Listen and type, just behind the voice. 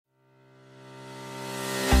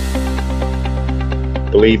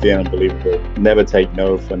believe the unbelievable, never take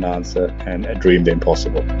no for an answer, and dream the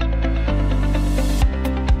impossible.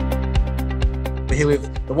 We're here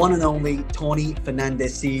with the one and only Tony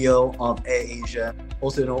Fernandes, CEO of AirAsia,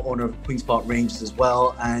 also the owner of Queen's Park Rangers as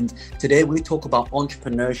well. And today we talk about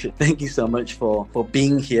entrepreneurship. Thank you so much for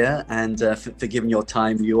being here and for giving your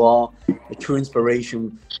time. You are a true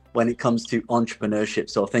inspiration when it comes to entrepreneurship.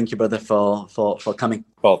 So thank you, brother, for coming.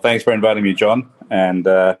 Well, thanks for inviting me, John. And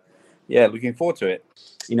looking forward to it.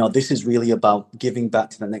 You know, this is really about giving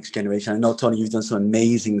back to the next generation. I know, Tony, you've done some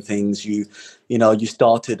amazing things. You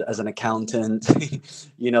started as an accountant.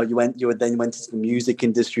 you went into the music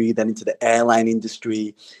industry, then into the airline industry.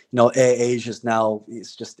 You know, AirAsia's now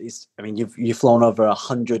you've flown over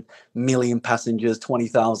 100 million passengers,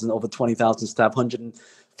 over 20,000 staff,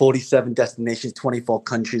 147 destinations, 24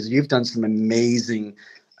 countries. You've done some amazing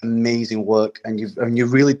work, and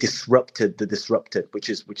you've really disrupted the disrupted, which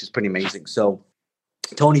is pretty amazing. So,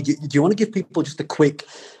 Tony, do you want to give people just a quick,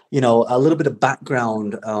 a little bit of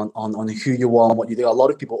background on who you are and what you do? A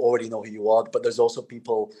lot of people already know who you are, but there's also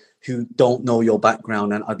people who don't know your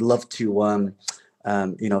background, and I'd love to,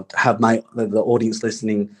 have the audience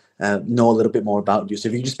listening know a little bit more about you. So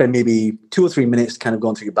if you just spend maybe 2 or 3 minutes kind of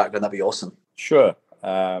going through your background, that'd be awesome. Sure.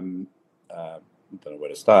 I don't know where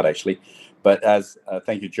to start, actually. But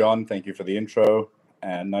thank you, John. Thank you for the intro,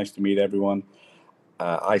 and nice to meet everyone.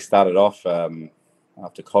 I started off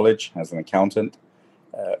after college as an accountant,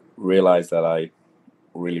 realized that I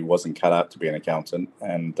really wasn't cut out to be an accountant,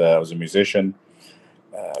 and I was a musician,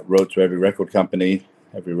 wrote to every record company.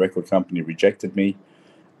 Every record company rejected me,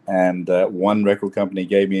 and one record company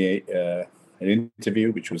gave me an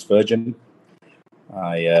interview, which was Virgin.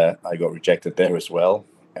 I got rejected there as well,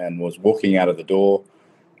 and was walking out of the door,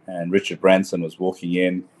 and Richard Branson was walking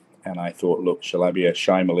in, and I thought, look, shall I be a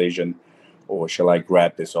shy Malaysian, or shall I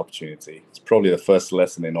grab this opportunity? It's probably the first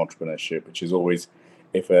lesson in entrepreneurship, which is always,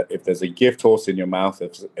 if there's a gift horse in your mouth,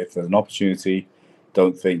 if there's an opportunity,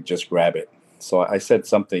 don't think, just grab it. So I said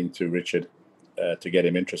something to Richard to get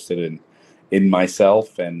him interested in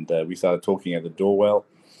myself, and we started talking at the doorwell,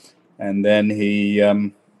 and then he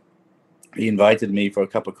invited me for a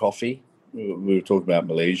cup of coffee. We were talking about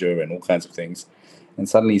Malaysia and all kinds of things, and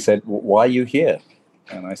suddenly he said, "Why are you here?"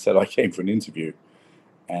 And I said, "I came for an interview."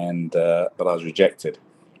 But I was rejected.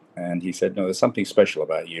 And he said, "No, there's something special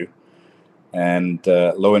about you." And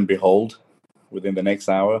lo and behold, within the next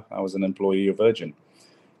hour, I was an employee of Virgin.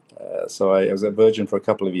 So I was at Virgin for a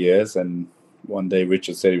couple of years. And one day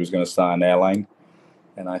Richard said he was going to start an airline.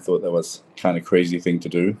 And I thought that was kind of crazy thing to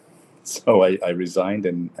do. So I resigned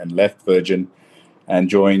and left Virgin and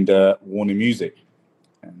joined Warner Music.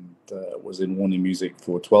 And was in Warner Music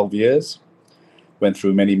for 12 years. Went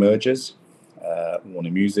through many mergers.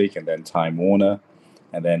 Warner Music, and then Time Warner,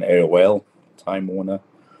 and then AOL, Time Warner,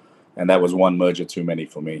 and that was one merger too many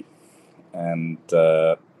for me. And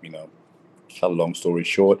cut a long story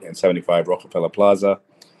short, in 75 Rockefeller Plaza,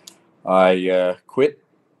 I quit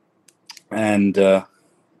and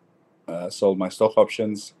sold my stock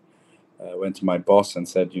options. Went to my boss and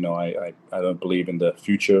said, I don't believe in the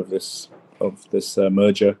future of this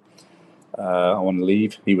merger. I want to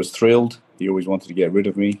leave. He was thrilled. He always wanted to get rid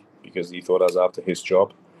of me, because he thought I was after his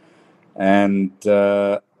job, and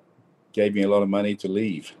gave me a lot of money to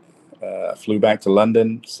leave. I flew back to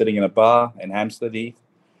London, sitting in a bar in Hampstead Heath,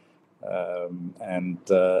 and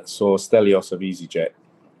saw Stelios of EasyJet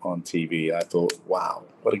on TV. I thought, wow,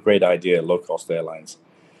 what a great idea, low-cost airlines.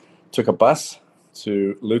 Took a bus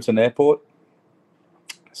to Luton Airport,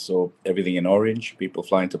 saw everything in orange, people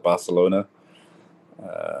flying to Barcelona,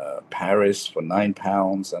 Paris for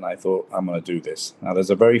 £9, and I thought, I'm going to do this. Now, there's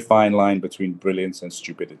a very fine line between brilliance and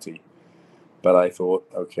stupidity, but I thought,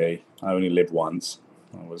 okay, I only live once.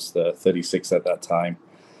 I was 36 at that time,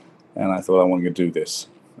 and I thought, I want to do this,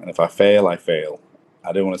 and if I fail, I fail.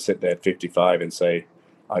 I don't want to sit there at 55 and say,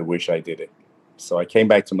 I wish I did it. So I came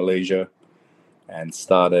back to Malaysia and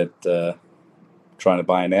started trying to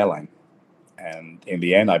buy an airline, and in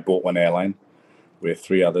the end, I bought one airline with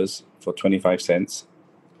 3 others for 25 cents.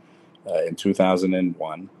 In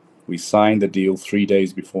 2001, we signed the deal 3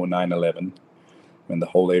 days before 9/11, when the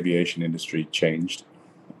whole aviation industry changed.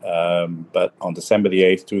 But on December the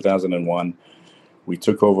 8th, 2001, we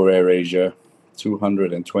took over AirAsia,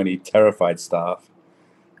 220 terrified staff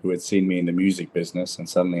who had seen me in the music business, and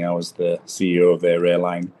suddenly I was the CEO of their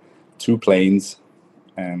airline, 2 planes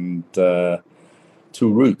and 2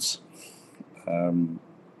 routes.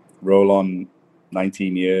 Roll on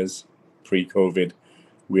 19 years pre-COVID,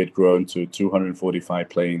 we had grown to 245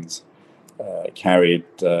 planes, carried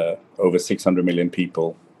over 600 million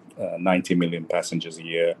people, 90 million passengers a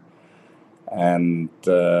year. and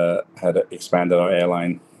had expanded our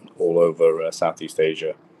airline all over Southeast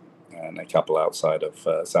Asia and a couple outside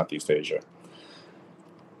of Southeast Asia.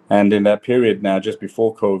 And in that period now, just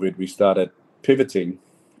before COVID, we started pivoting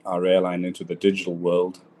our airline into the digital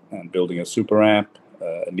world and building a super app,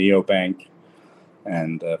 a neobank,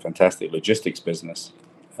 and a fantastic logistics business,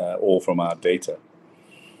 all from our data.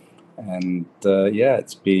 And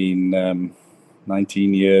it's been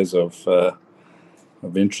 19 years of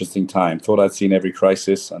interesting time. Thought I'd seen every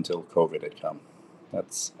crisis until COVID had come.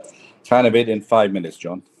 That's kind of it in 5 minutes,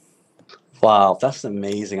 John. Wow, that's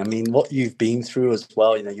amazing. I mean, what you've been through as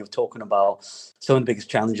well, you're talking about some of the biggest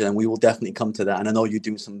challenges, and we will definitely come to that. And I know you're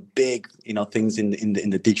doing some big, things in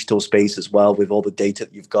the digital space as well with all the data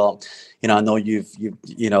that you've got. I know you've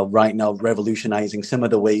right now revolutionizing some of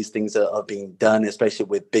the ways things are being done, especially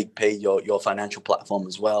with Big Pay, your financial platform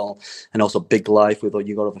as well, and also Big Life with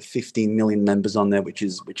you got over 15 million members on there, which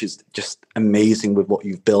is just amazing with what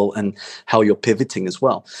you've built and how you're pivoting as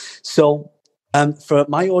well. So. For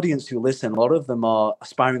my audience who listen, a lot of them are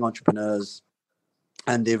aspiring entrepreneurs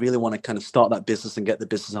and they really want to kind of start that business and get the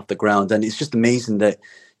business off the ground. And it's just amazing that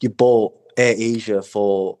you bought Air Asia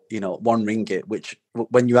for, £1, which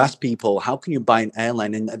when you ask people, how can you buy an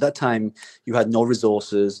airline? And at that time you had no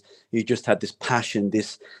resources. You just had this passion,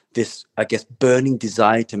 this, I guess, burning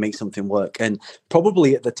desire to make something work. And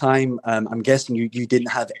probably at the time, I'm guessing you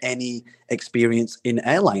didn't have any experience in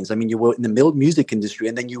airlines. I mean, you were in the music industry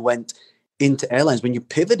and then you went into airlines. When you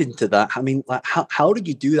pivot into that, I mean, like, how did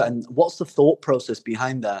you do that? And what's the thought process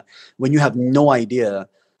behind that when you have no idea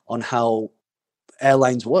on how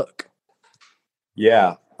airlines work?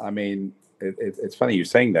 Yeah, I mean, it's funny you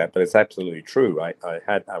saying that, but it's absolutely true. I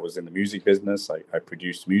was in the music business. I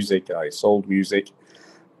produced music. I sold music.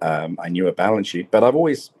 I knew a balance sheet, but I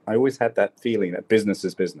always had that feeling that business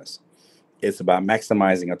is business. It's about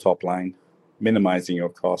maximizing a top line, minimizing your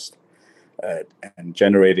cost, and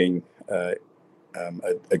generating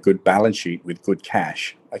a good balance sheet with good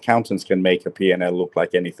cash. Accountants can make a P&L look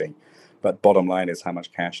like anything, but bottom line is how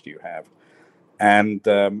much cash do you have? And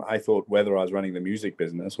I thought whether I was running the music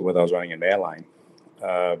business or whether I was running an airline,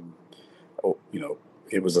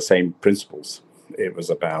 it was the same principles. It was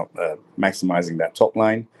about maximizing that top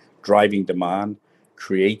line, driving demand,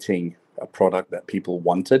 creating a product that people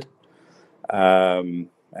wanted.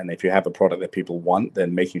 And if you have a product that people want,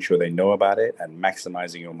 then making sure they know about it and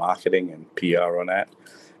maximizing your marketing and PR on that,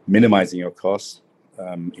 minimizing your costs,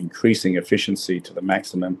 increasing efficiency to the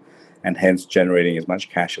maximum, and hence generating as much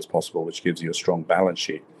cash as possible, which gives you a strong balance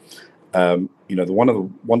sheet. One of the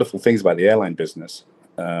wonderful things about the airline business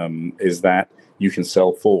is that you can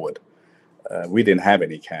sell forward. We didn't have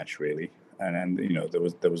any cash really, and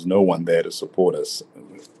there was no one there to support us.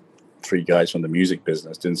 3 guys from the music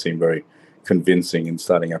business didn't seem very convincing in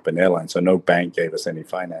starting up an airline, so no bank gave us any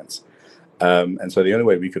finance, and so the only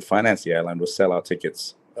way we could finance the airline was sell our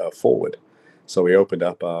tickets forward. So we opened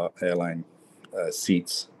up our airline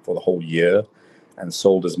seats for the whole year and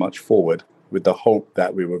sold as much forward with the hope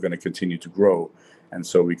that we were going to continue to grow, and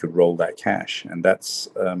so we could roll that cash. And that's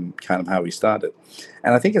kind of how we started.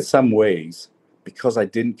 And I think in some ways, because I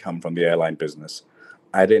didn't come from the airline business,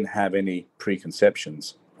 I didn't have any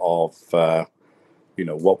preconceptions of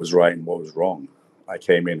what was right and what was wrong. I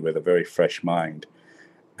came in with a very fresh mind,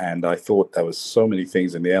 and I thought there was so many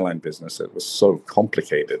things in the airline business that was so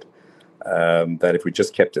complicated that if we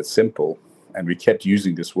just kept it simple, and we kept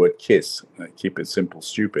using this word KISS, keep it simple,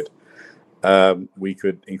 stupid, we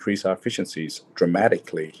could increase our efficiencies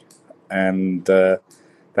dramatically, and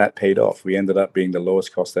that paid off. We ended up being the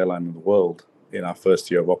lowest cost airline in the world in our first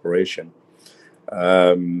year of operation,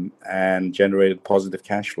 and generated positive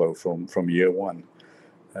cash flow from year one.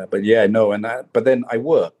 But then I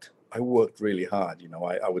worked really hard.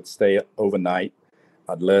 I would stay overnight.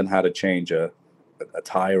 I'd learn how to change a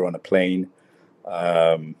tire on a plane.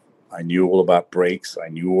 I knew all about brakes. I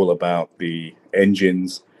knew all about the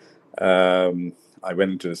engines. I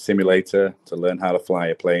went into the simulator to learn how to fly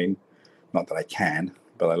a plane. Not that I can,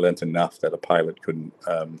 but I learned enough that a pilot couldn't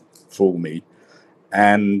fool me.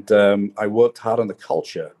 And I worked hard on the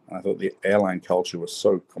culture. I thought the airline culture was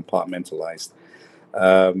so compartmentalized.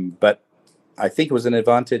 But I think it was an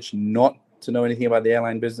advantage not to know anything about the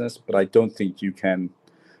airline business, but I don't think you can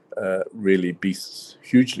really be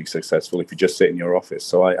hugely successful if you just sit in your office.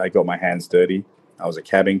 So I got my hands dirty. I was a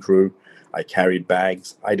cabin crew. I carried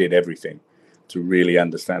bags. I did everything to really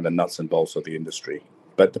understand the nuts and bolts of the industry.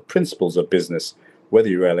 But the principles of business, whether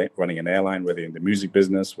you're running an airline, whether you're in the music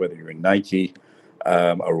business, whether you're in Nike,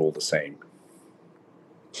 are all the same.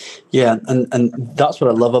 Yeah, and that's what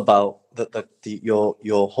I love about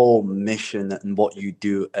your whole mission and what you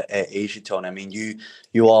do at AirAsia, Tony. I mean,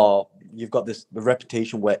 you've got this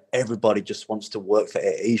reputation where everybody just wants to work for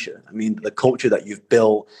AirAsia. I mean, the culture that you've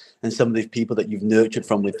built and some of these people that you've nurtured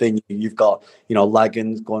from within you. You've got,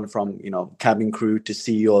 Lagans going from, cabin crew to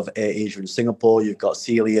CEO of AirAsia in Singapore. You've got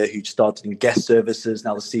Celia, who started in guest services,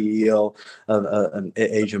 now the CEO of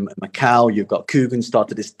AirAsia Macau. You've got Coogan,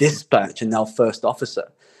 started this dispatch and now first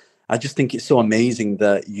officer. I just think it's so amazing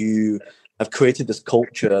that you have created this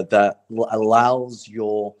culture that allows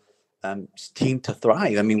your team to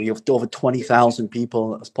thrive. I mean, we have over 20,000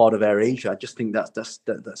 people as part of AirAsia. I just think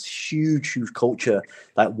that's huge culture.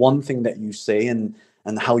 Like, one thing that you say and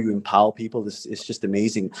how you empower people is just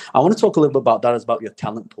amazing. I want to talk a little bit about that, as about your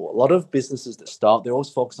talent pool. A lot of businesses that start, they're always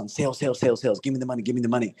focused on sales. Give me the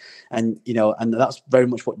money. And, and that's very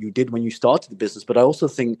much what you did when you started the business. But I also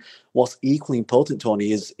think what's equally important,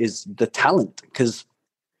 Tony, is the talent. Because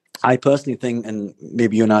I personally think, and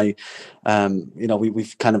maybe you and I,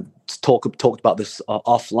 we've kind of talked about this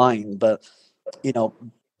offline, but,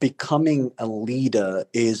 becoming a leader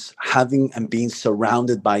is having and being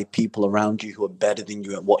surrounded by people around you who are better than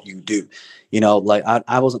you at what you do. Like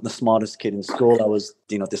I wasn't the smartest kid in school. I was,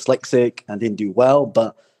 dyslexic and didn't do well,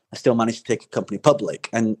 but I still managed to take a company public.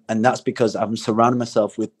 And that's because I'm surrounding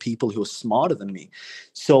myself with people who are smarter than me.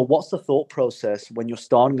 So what's the thought process when you're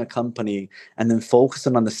starting a company and then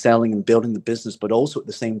focusing on the selling and building the business, but also at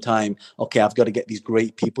the same time, okay, I've got to get these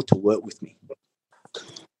great people to work with me?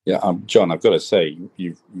 Yeah, John, I've got to say,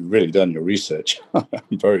 you've really done your research. I'm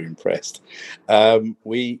very impressed.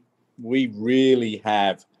 We really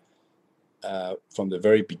have, from the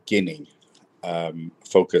very beginning,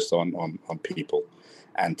 focused on people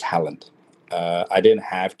and talent. I didn't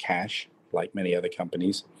have cash like many other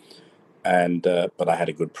companies, but I had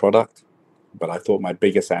a good product. But I thought my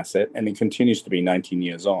biggest asset, and it continues to be 19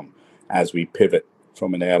 years on, as we pivot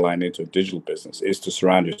from an airline into a digital business, is to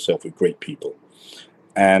surround yourself with great people.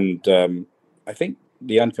 And I think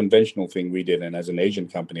the unconventional thing we did, and as an Asian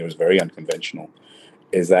company, it was very unconventional,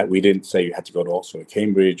 is that we didn't say you had to go to Oxford or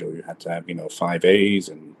Cambridge, or you had to have 5 A's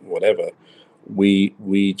and whatever.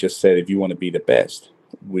 We just said, if you want to be the best,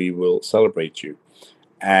 we will celebrate you.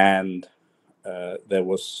 And there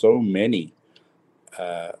were so many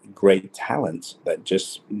great talents that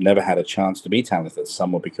just never had a chance to be talented.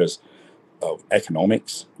 Some were because of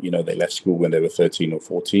economics. They left school when they were 13 or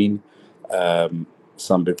 14.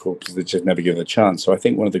 Some because they just never given a chance. So I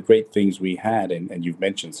think one of the great things we had, and you've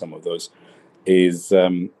mentioned some of those, is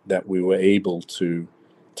that we were able to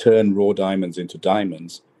turn raw diamonds into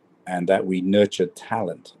diamonds, and that we nurtured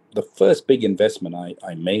talent. The first big investment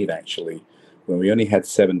I made, actually, when we only had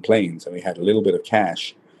 7 planes and we had a little bit of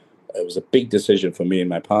cash, it was a big decision for me and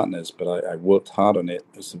my partners, but I worked hard on it,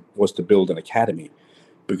 was to build an academy.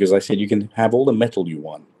 Because I said, you can have all the metal you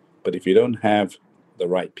want, but if you don't have the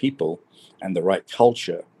right people and the right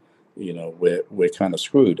culture, we're kind of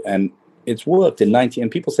screwed. And it's worked in 90. And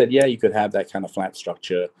people said, yeah, you could have that kind of flat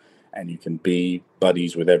structure and you can be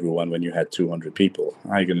buddies with everyone when you had 200 people.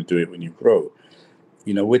 How are you going to do it when you grow?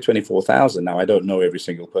 We're 24,000 now. I don't know every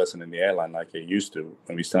single person in the airline like I used to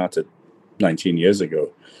when we started 19 years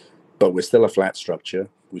ago, but we're still a flat structure.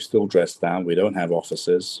 We still dress down. We don't have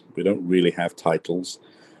offices. We don't really have titles.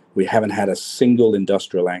 We haven't had a single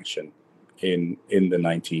industrial action in the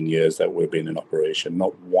 19 years that we've been in operation,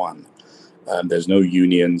 not one. There's no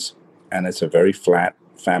unions, and it's a very flat,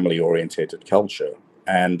 family-orientated culture,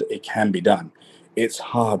 and it can be done. It's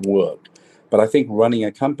hard work, but I think running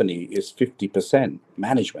a company is 50%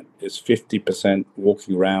 management. It's 50%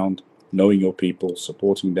 walking around, knowing your people,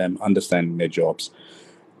 supporting them, understanding their jobs,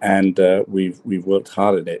 and we've worked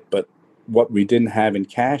hard at it. But what we didn't have in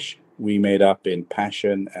cash, we made up in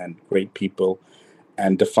passion and great people,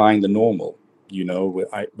 and define the normal.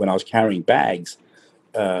 When I was carrying bags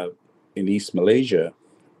in East Malaysia,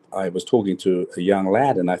 I was talking to a young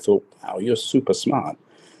lad, and I thought, wow, you're super smart.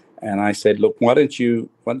 And I said, look, why don't you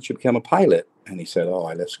become a pilot? And he said, oh,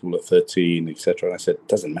 I left school at 13, etc. And I said, it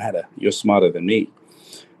doesn't matter. You're smarter than me.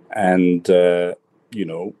 And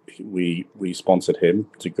we sponsored him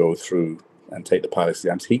to go through and take the pilot's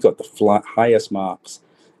exams. He got the highest marks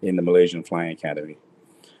in the Malaysian Flying Academy.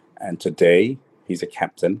 And today, he's a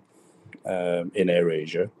captain in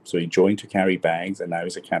AirAsia. So he joined to carry bags, and now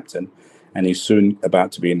he's a captain, and he's soon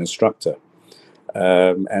about to be an instructor.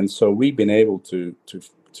 And so we've been able to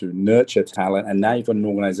nurture talent, and now you've got an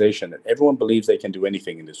organization that everyone believes they can do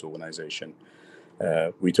anything in this organization.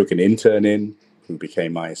 We took an intern in who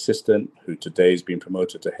became my assistant, who today has been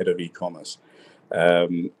promoted to head of e-commerce.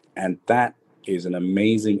 And that is an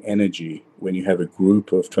amazing energy when you have a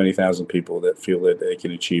group of 20,000 people that feel that they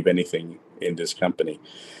can achieve anything in this company.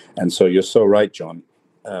 And so you're so right, John.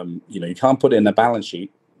 You can't put it in a balance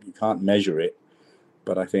sheet, you can't measure it.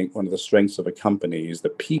 But I think one of the strengths of a company is the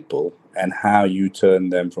people and how you turn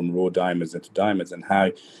them from raw diamonds into diamonds, and how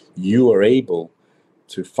you are able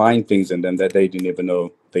to find things in them that they didn't even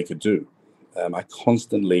know they could do. I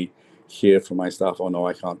constantly hear from my staff, "Oh no,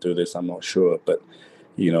 I can't do this. I'm not sure." But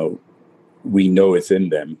we know it's in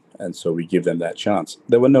them, and so we give them that chance.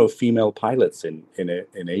 There were no female pilots in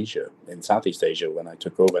Asia, in Southeast Asia, when I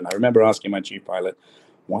took over, and I remember asking my chief pilot,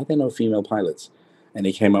 "Why are there no female pilots?" And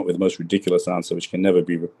he came up with the most ridiculous answer, which can never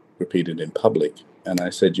be repeated in public. And I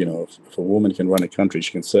said, if a woman can run a country,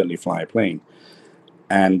 she can certainly fly a plane.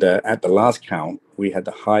 And at the last count, we had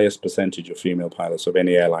the highest percentage of female pilots of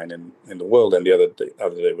any airline in the world. And the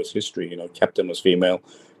other day was history. Captain was female,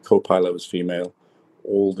 co-pilot was female,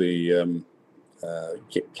 all the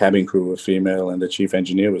cabin crew were female, and the chief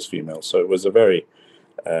engineer was female. So it was a very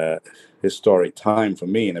historic time for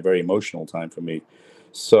me, and a very emotional time for me.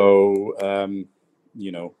 So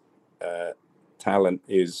talent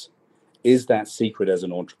is that secret as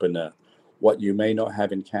an entrepreneur. What you may not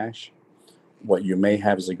have in cash, what you may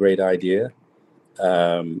have is a great idea,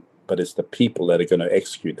 but it's the people that are going to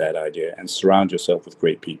execute that idea, and surround yourself with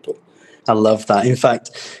great people. I love that. In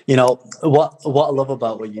fact, what I love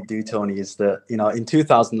about what you do, Tony, is that in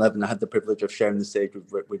 2011 I had the privilege of sharing the stage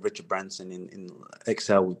with Richard Branson in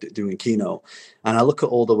Excel doing a keynote, and I look at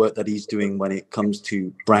all the work that he's doing when it comes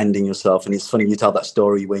to branding yourself. And it's funny, you tell that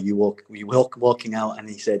story where you walking out, and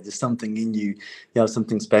he said there's something in you,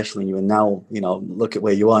 something special in you, and now look at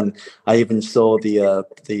where you are. And I even saw the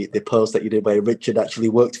post that you did where Richard actually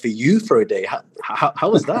worked for you for a day.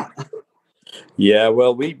 How was that? Yeah,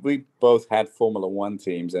 well, we both had Formula One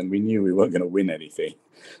teams, and we knew we weren't going to win anything.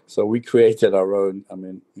 So we created our own. I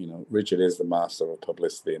mean, Richard is the master of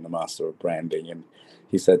publicity and the master of branding. And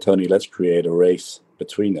he said, "Tony, let's create a race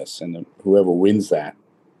between us. And whoever wins that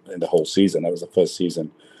in the whole season," that was the first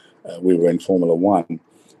season we were in Formula One.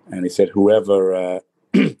 And he said, "Whoever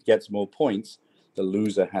gets more points, the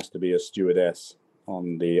loser has to be a stewardess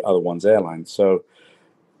on the other one's airline." So,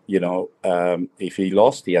 if he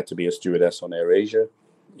lost, he had to be a stewardess on AirAsia.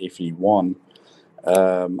 If he won,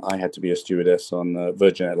 I had to be a stewardess on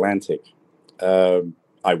Virgin Atlantic.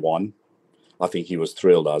 I won. I think he was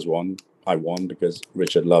thrilled I won because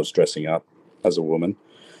Richard loves dressing up as a woman.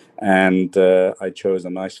 And I chose a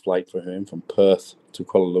nice flight for him from Perth to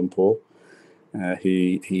Kuala Lumpur.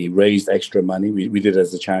 He raised extra money. We did it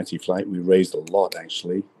as a charity flight. We raised a lot,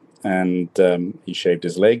 actually. And he shaved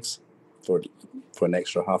his legs for an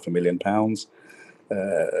extra £500,000,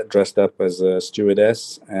 dressed up as a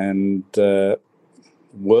stewardess, and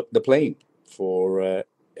worked the plane for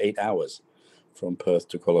 8 hours from Perth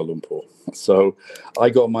to Kuala Lumpur. So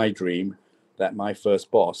I got my dream that my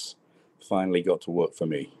first boss finally got to work for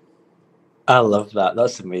me. I love that.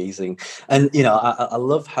 That's amazing. And, I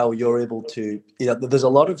love how you're able to, there's a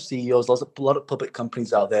lot of CEOs, a lot of public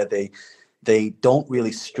companies out there, they don't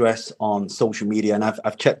really stress on social media. And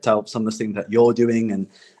I've checked out some of the things that you're doing,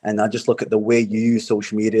 and I just look at the way you use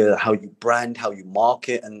social media, how you brand, how you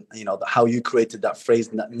market, and how you created that phrase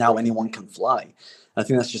that now anyone can fly. I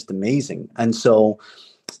think that's just amazing. And so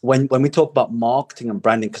when we talk about marketing and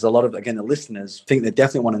branding, because a lot of, again, the listeners think they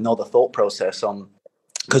definitely want to know the thought process on,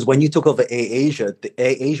 because when you took over AirAsia, the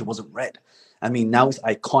AirAsia wasn't red. I mean, now it's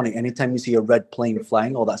iconic. Anytime you see a red plane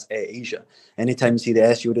flying, oh, that's AirAsia. Anytime you see the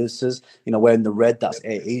air stewardesses, wearing the red, that's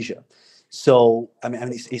AirAsia. So, I mean,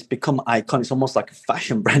 it's become iconic. It's almost like a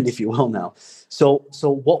fashion brand, if you will, now. So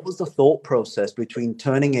what was the thought process between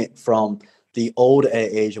turning it from the old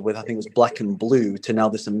AirAsia with, I think it was black and blue, to now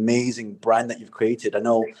this amazing brand that you've created? I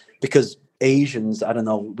know because Asians, I don't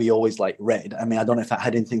know, we always like red. I mean, I don't know if that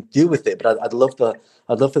had anything to do with it, but I'd love for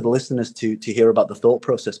the listeners to hear about the thought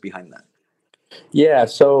process behind that. Yeah,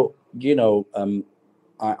 so I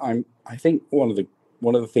think one of the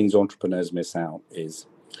things entrepreneurs miss out is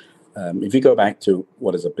if you go back to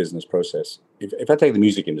what is a business process. If I take the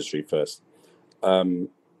music industry first,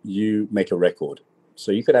 you make a record,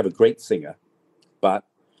 so you could have a great singer, but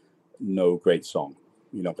no great song.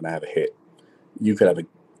 You're not going to have a hit. You could have a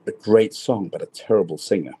great song, but a terrible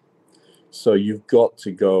singer. So you've got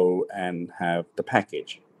to go and have the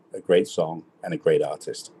package, a great song and a great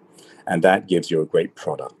artist. And that gives you a great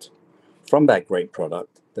product. From that great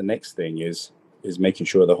product, the next thing is making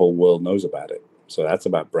sure the whole world knows about it. So that's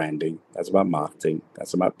about branding, that's about marketing,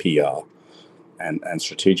 that's about PR and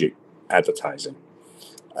strategic advertising.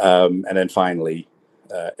 And then finally,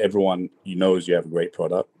 everyone knows you have a great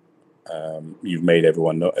product. you've made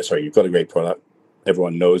everyone know. Sorry, you've got a great product.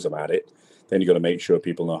 Everyone knows about it. Then you've got to make sure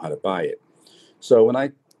people know how to buy it. So when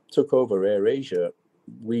I took over AirAsia,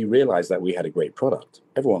 we realized that we had a great product.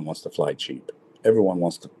 Everyone wants to fly cheap. Everyone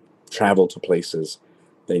wants to travel to places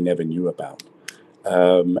they never knew about.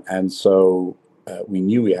 And so we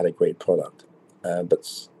knew we had a great product.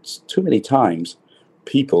 But too many times,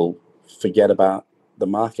 people forget about the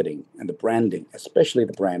marketing and the branding, especially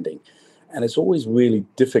the branding. And it's always really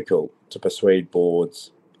difficult to persuade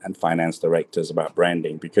boards and finance directors about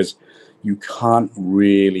branding because you can't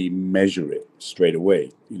really measure it straight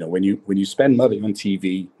away. You know, when you spend money on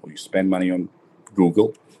TV or you spend money on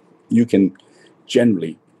Google, you can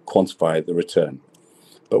generally quantify the return.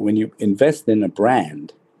 But when you invest in a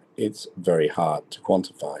brand, it's very hard to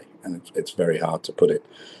quantify and it's very hard to put it.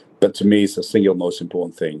 But to me, it's the single most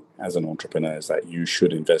important thing as an entrepreneur is that you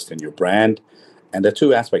should invest in your brand. And there are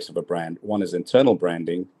two aspects of a brand. One is internal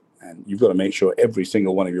branding, and you've got to make sure every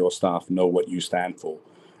single one of your staff know what you stand for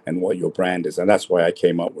and what your brand is. And that's why I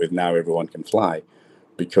came up with Now Everyone Can Fly,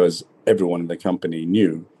 because everyone in the company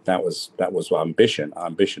knew that was our ambition. Our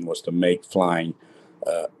ambition was to make flying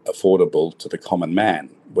affordable to the common man.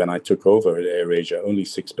 When I took over at AirAsia, only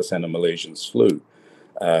 6% of Malaysians flew,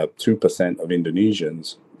 2% of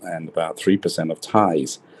Indonesians, and about 3% of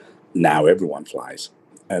Thais. Now everyone flies.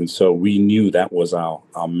 And so we knew that was our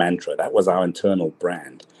mantra. That was our internal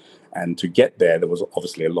brand. And to get there was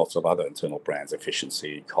obviously lots of other internal brands,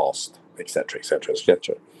 efficiency, cost, et cetera, et cetera, et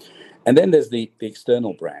cetera. And then there's the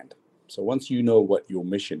external brand. So once you know what your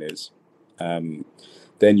mission is,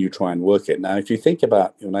 then you try and work it. Now, if you think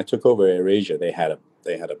about when I took over AirAsia, they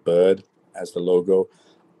had a bird as the logo.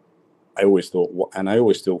 I always thought, and I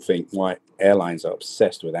always still think, why airlines are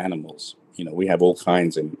obsessed with animals. You know, we have all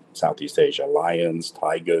kinds in Southeast Asia: lions,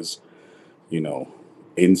 tigers,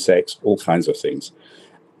 insects, all kinds of things.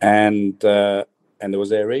 And there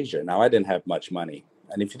was AirAsia. Now, I didn't have much money,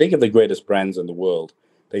 and if you think of the greatest brands in the world,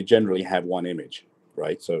 they generally have one image,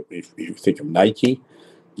 right? So if you think of Nike,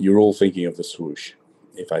 you're all thinking of the swoosh.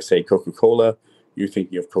 If I say Coca-Cola, you're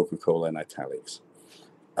thinking of Coca-Cola in italics.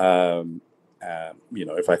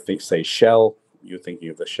 If I say Shell, you're thinking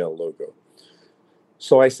of the Shell logo.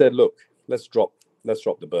 So I said, look, let's drop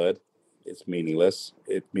the bird. It's meaningless.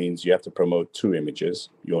 It means you have to promote two images,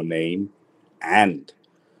 your name and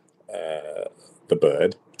the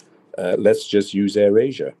bird. Let's just use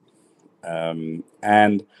AirAsia.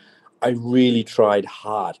 And I really tried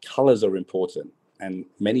hard. Colors are important, and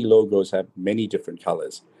many logos have many different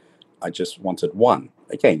colors. I just wanted one.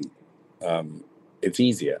 Again, it's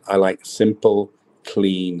easier. I like simple,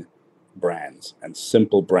 clean brands and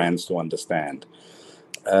simple brands to understand.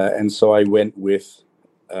 And so I went with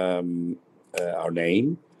our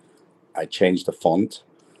name. I changed the font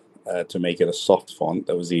to make it a soft font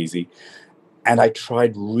that was easy. And I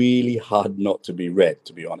tried really hard not to be red,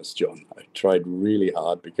 to be honest, John. I tried really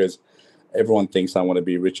hard because everyone thinks I want to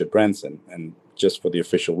be Richard Branson. And just for the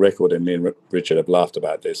official record, and me and Richard have laughed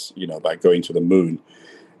about this, about going to the moon.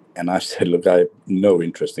 And I said, look, I have no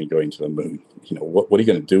interest in going to the moon. What are you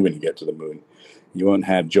going to do when you get to the moon? You won't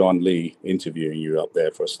have John Lee interviewing you up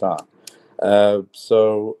there for a start.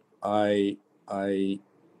 So I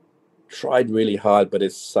tried really hard, but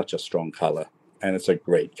it's such a strong color, and it's a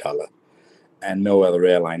great color. And no other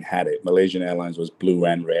airline had it. Malaysian Airlines was blue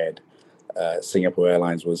and red. Singapore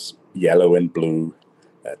Airlines was yellow and blue.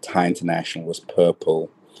 Thai International was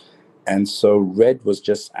purple. And so red was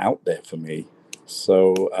just out there for me.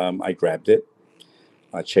 So I grabbed it.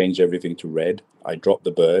 I changed everything to red. I dropped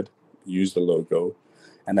the bird, used the logo.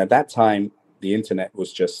 And at that time, the internet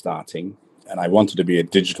was just starting. And I wanted to be a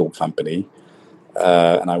digital company.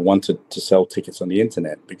 And I wanted to sell tickets on the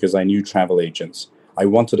internet because I knew travel agents. I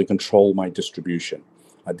wanted to control my distribution.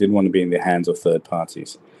 I didn't want to be in the hands of third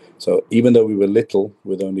parties. So even though we were little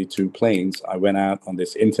with only 2 planes, I went out on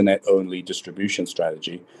this internet-only distribution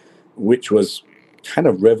strategy, which was kind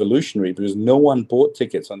of revolutionary because no one bought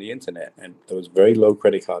tickets on the internet and there was very low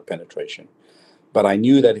credit card penetration. But I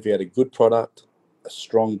knew that if you had a good product, a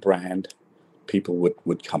strong brand, people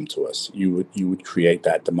would come to us. You would create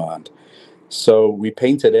that demand. So we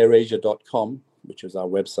painted airasia.com, which was our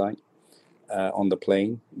website, on the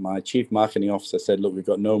plane. My chief marketing officer said, look, we've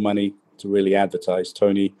got no money to really advertise.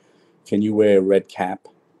 Tony, can you wear a red cap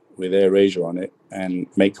with AirAsia on it and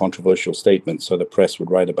make controversial statements so the press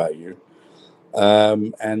would write about you?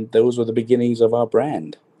 And those were the beginnings of our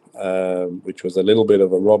brand, which was a little bit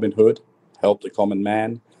of a Robin Hood, help the common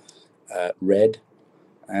man, red,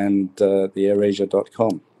 and the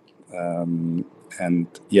airasia.com.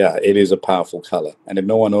 And yeah, it is a powerful color. And if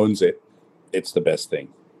no one owns it, it's the best thing.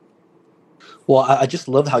 Well, I just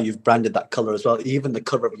love how you've branded that color as well, even the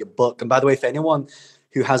cover of your book. And by the way, for anyone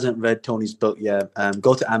who hasn't read Tony's book yet,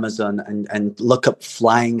 go to Amazon and look up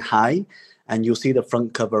Flying High, and you'll see the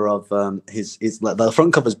front cover of his the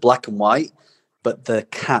front cover is black and white, but the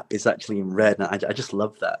cap is actually in red. And I just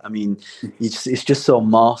love that. I mean, it's just so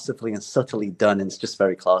masterfully and subtly done, and it's just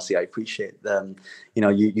very classy. I appreciate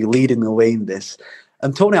you leading the way in this.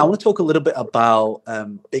 Tony, I want to talk a little bit about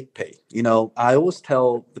Big Pay. I always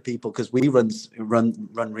tell the people, because we run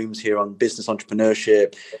rooms here on business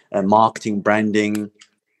entrepreneurship, marketing, branding,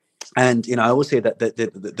 and I always say that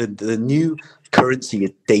the new currency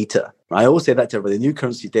is data. I always say that to everybody. The new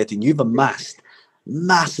currency is data, and you've amassed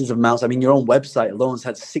massive amounts. I mean, your own website alone has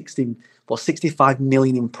had 65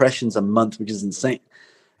 million impressions a month, which is insane.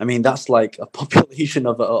 I mean, that's like a population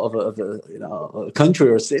of a country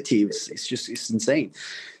or a city. It's insane.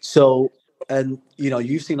 So, and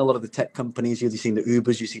you've seen a lot of the tech companies. You've seen the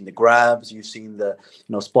Ubers, you've seen the Grabs, you've seen the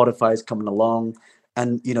Spotify's coming along,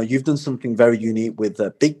 and you've done something very unique with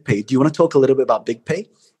Big Pay. Do you want to talk a little bit about Big Pay?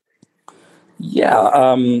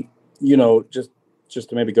 Yeah, just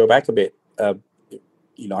to maybe go back a bit.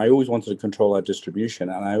 I always wanted to control our distribution,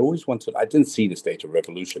 and I didn't see this data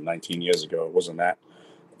revolution 19 years ago. It wasn't that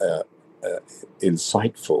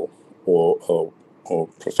insightful or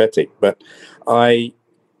prophetic, but I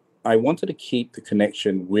wanted to keep the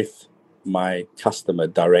connection with my customer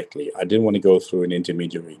directly. I didn't want to go through an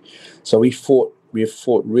intermediary. So we have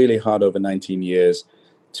fought really hard over 19 years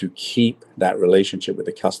to keep that relationship with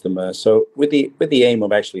the customer. So with the aim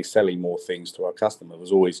of actually selling more things to our customer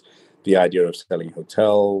was always the idea of selling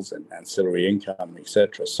hotels and ancillary income,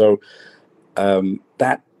 etc. So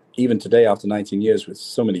that even today, after 19 years with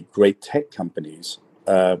so many great tech companies,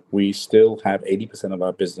 we still have 80% of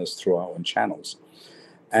our business through our own channels.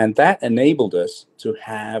 And that enabled us to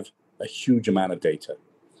have a huge amount of data.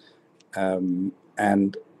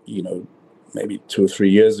 And, maybe 2 or 3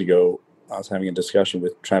 years ago, I was having a discussion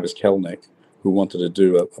with Travis Kelnick, who wanted to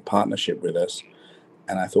do a partnership with us.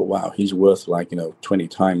 And I thought, wow, he's worth 20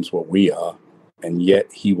 times what we are. And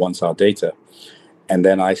yet he wants our data. And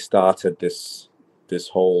then I started this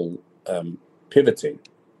whole pivoting.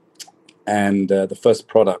 And the first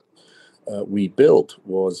product we built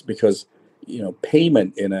was because,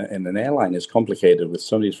 payment in an airline is complicated with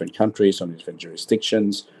so many different countries, so many different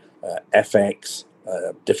jurisdictions, FX,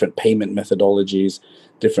 different payment methodologies,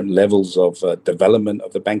 different levels of development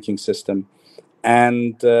of the banking system.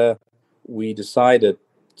 And we decided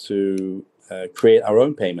to create our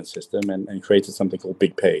own payment system and created something called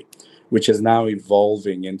Big Pay, which is now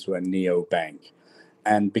evolving into a neo-bank.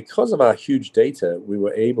 And because of our huge data, we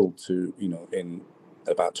were able to, in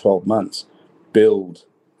about 12 months, build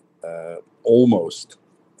almost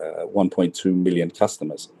 1.2 million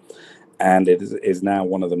customers. And it is now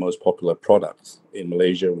one of the most popular products in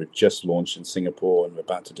Malaysia. We've just launched in Singapore, and we're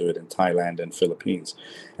about to do it in Thailand and Philippines.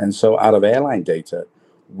 And so out of airline data,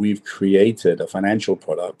 we've created a financial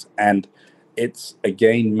product. And it's,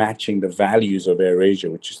 again, matching the values of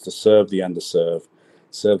AirAsia, which is to serve the underserved,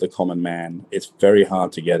 serve the common man. It's very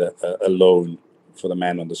hard to get a loan for the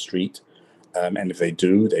man on the street. And if they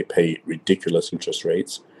do, they pay ridiculous interest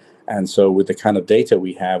rates. And so with the kind of data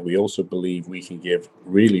we have, we also believe we can give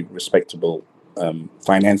really respectable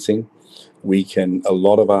financing. A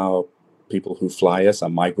lot of our people who fly us are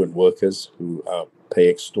migrant workers who pay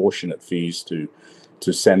extortionate fees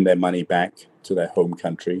to send their money back to their home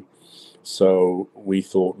country. So we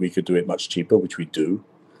thought we could do it much cheaper, which we do.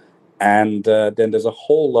 And then there's a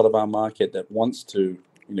whole lot of our market that wants to,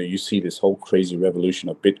 you see this whole crazy revolution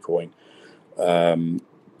of Bitcoin.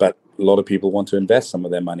 But a lot of people want to invest some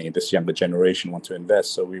of their money. This younger generation want to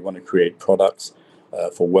invest. So we want to create products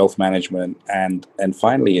for wealth management. And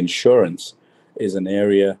finally, insurance is an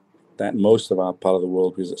area that most of our part of the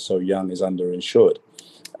world, because it's so young, is underinsured.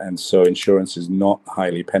 And so insurance is not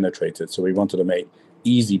highly penetrated. So we wanted to make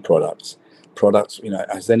easy products.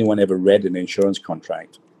 Has anyone ever read an insurance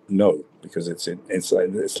contract? No, because it's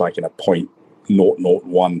like in a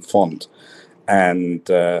 0.001 font. And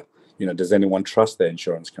does anyone trust their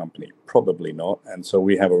insurance company? Probably not. And so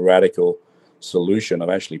we have a radical solution of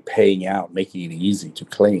actually paying out, making it easy to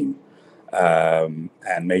claim, and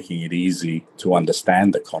making it easy to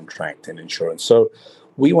understand the contract in insurance. So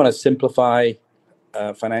we want to simplify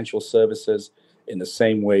financial services in the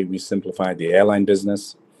same way we simplified the airline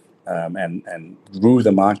business and grew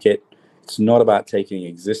the market. It's not about taking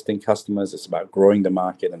existing customers. It's about growing the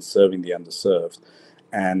market and serving the underserved.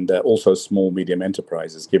 And also small, medium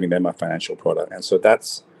enterprises, giving them a financial product. And so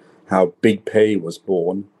that's how Big Pay was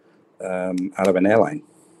born out of an airline.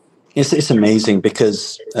 It's amazing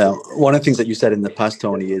because one of the things that you said in the past,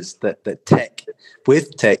 Tony, is that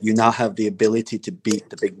with tech, you now have the ability to beat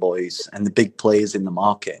the big boys and the big players in the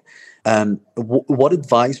market. What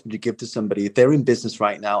advice would you give to somebody if they're in business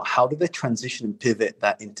right now? How do they transition and pivot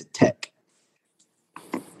that into tech?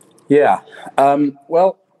 Yeah.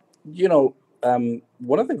 Well,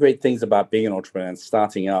 one of the great things about being an entrepreneur and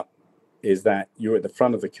starting up is that you're at the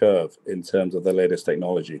front of the curve in terms of the latest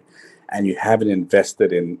technology, and you haven't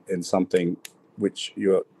invested in something which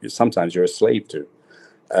sometimes you're a slave to.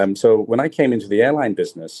 So when I came into the airline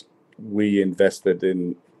business, we invested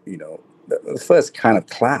in the first kind of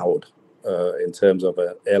cloud in terms of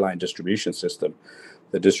an airline distribution system.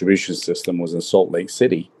 The distribution system was in Salt Lake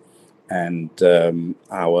City, and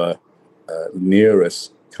our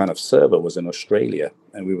nearest kind of server was in Australia,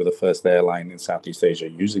 and we were the first airline in Southeast Asia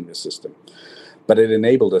using the system. But it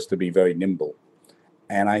enabled us to be very nimble.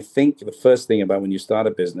 And I think the first thing about when you start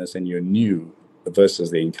a business and you're new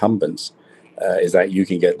versus the incumbents is that you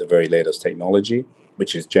can get the very latest technology,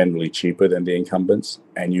 which is generally cheaper than the incumbents,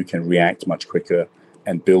 and you can react much quicker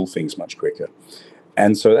and build things much quicker.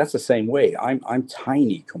 And so that's the same way. I'm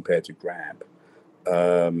tiny compared to Grab,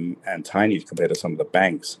 and tiny compared to some of the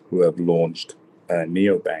banks who have launched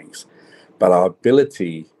neobanks. But our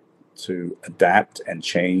ability to adapt and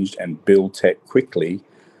change and build tech quickly,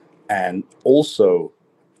 and also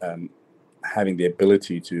having the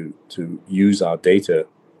ability to use our data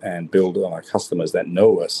and build on our customers that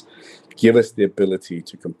know us, give us the ability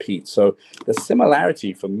to compete. So the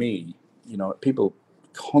similarity for me, people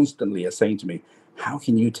constantly are saying to me, how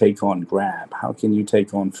can you take on Grab? How can you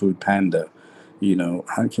take on Food Panda?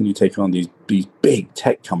 How can you take on these big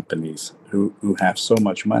tech companies who have so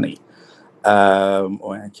much money?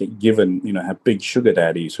 Or have big sugar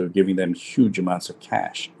daddies who are giving them huge amounts of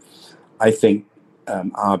cash. I think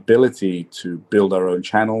our ability to build our own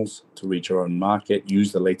channels, to reach our own market,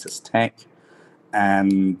 use the latest tech,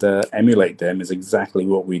 and emulate them is exactly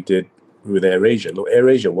what we did with AirAsia. Look,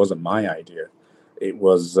 AirAsia wasn't my idea. It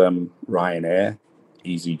was Ryanair,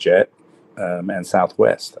 EasyJet, and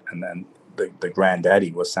Southwest. And then the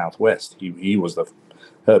granddaddy was Southwest. He was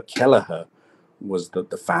Herb Kelleher was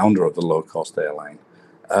the founder of the low-cost airline.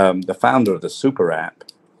 The founder of the super app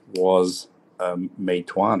was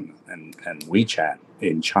Meituan and WeChat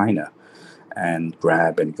in China, and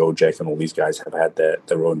Grab and Gojek and all these guys have had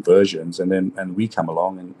their own versions, and we come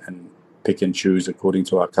along and pick and choose according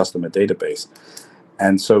to our customer database.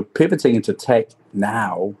 And so pivoting into tech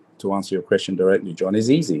now, to answer your question directly, John, is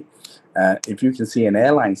easy. If you can see an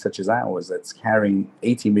airline such as ours that's carrying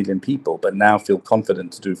 80 million people, but now feel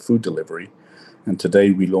confident to do food delivery, and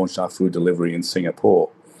today we launched our food delivery in Singapore,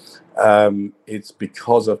 it's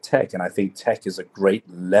because of tech. And I think tech is a great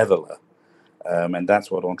leveler. And that's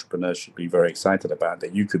what entrepreneurs should be very excited about,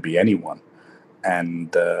 that you could be anyone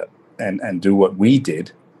and do what we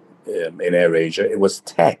did in AirAsia. It was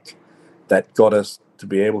tech that got us to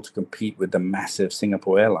be able to compete with the massive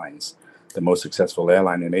Singapore Airlines, the most successful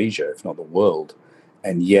airline in Asia, if not the world.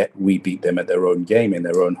 And yet we beat them at their own game in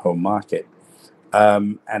their own home market.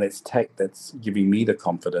 And it's tech that's giving me the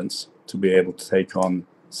confidence to be able to take on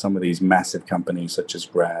some of these massive companies such as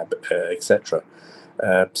Grab, etc.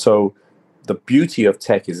 So the beauty of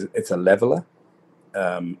tech is it's a leveler.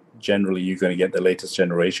 Generally, you're going to get the latest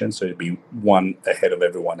generation, so you'll be one ahead of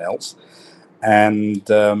everyone else. And,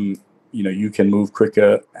 you can move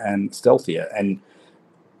quicker and stealthier. And,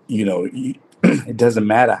 it doesn't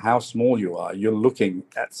matter how small you are. You're looking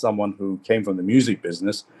at someone who came from the music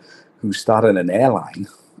business, who started an airline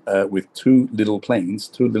with two little planes,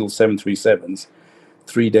 two little 737s,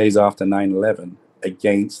 3 days after 9/11,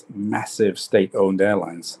 against massive state-owned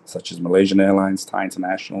airlines such as Malaysian Airlines, Thai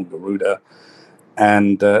International, Garuda,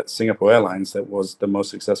 and Singapore Airlines, that was the most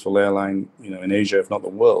successful airline, in Asia, if not the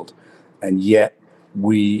world. And yet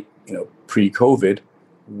we, pre-COVID,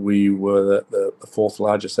 we were the fourth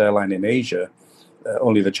largest airline in Asia.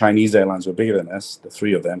 Only the Chinese airlines were bigger than us, the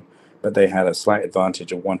three of them, but they had a slight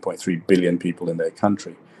advantage of 1.3 billion people in their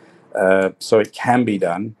country. So it can be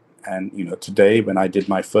done. And, today, when I did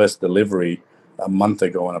my first delivery a month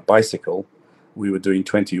ago on a bicycle, we were doing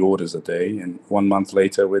 20 orders a day. And 1 month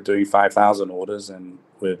later, we're doing 5,000 orders. And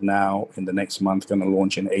we're now, in the next month, going to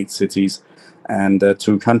launch in 8 cities and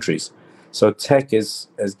 2 countries. So tech has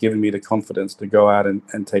given me the confidence to go out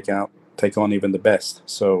and take on even the best.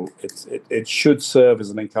 So it should serve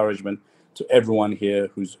as an encouragement to everyone here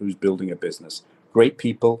who's building a business. Great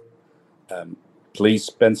people. Please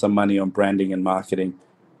spend some money on branding and marketing,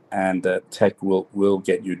 and tech will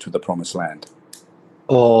get you to the promised land.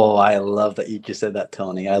 Oh, I love that you just said that,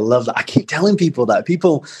 Tony. I love that. I keep telling people that.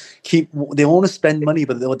 People they want to spend money,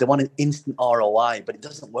 but they want an instant ROI, but it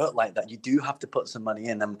doesn't work like that. You do have to put some money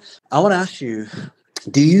in. And I want to ask you,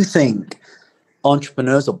 do you think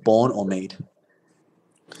entrepreneurs are born or made?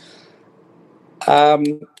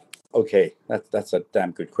 Okay, that's a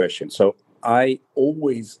damn good question. So I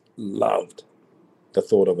always loved the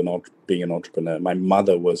thought of being an entrepreneur. My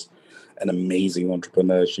mother was an amazing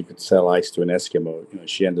entrepreneur. She could sell ice to an Eskimo.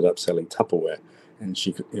 She ended up selling Tupperware, and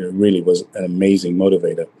she could, really was an amazing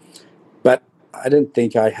motivator. But I didn't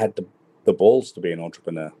think I had the balls to be an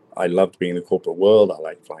entrepreneur. I loved being in the corporate world. I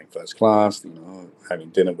liked flying first class, having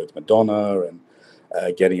dinner with Madonna and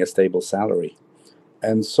getting a stable salary.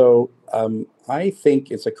 And so I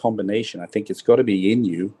think it's a combination. I think it's got to be in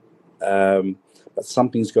you, but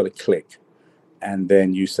something's got to click. And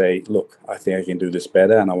then you say, look, I think I can do this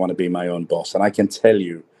better, and I want to be my own boss. And I can tell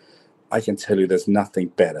you there's nothing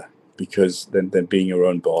better than being your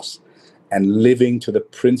own boss and living to the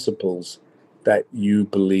principles that you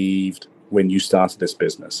believed when you started this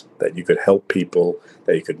business, that you could help people,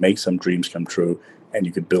 that you could make some dreams come true, and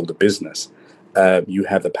you could build a business. You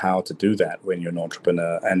have the power to do that when you're an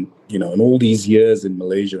entrepreneur. And, in all these years in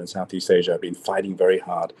Malaysia and Southeast Asia, I've been fighting very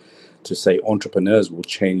hard to say entrepreneurs will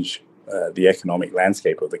change the economic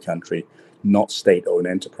landscape of the country, not state-owned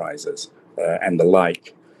enterprises and the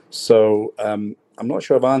like. So I'm not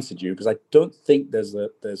sure I've answered you, because I don't think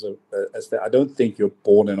I don't think you're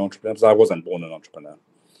born an entrepreneur, because I wasn't born an entrepreneur,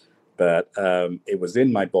 but it was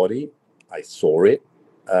in my body. I saw it,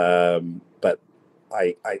 but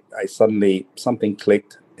I suddenly, something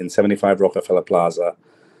clicked in 75 Rockefeller Plaza,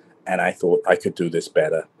 and I thought I could do this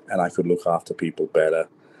better, and I could look after people better,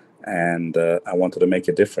 and I wanted to make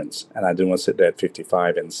a difference. And I didn't want to sit there at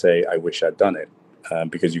 55 and say I wish I'd done it,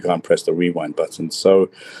 because you can't press the rewind button.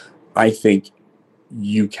 So I think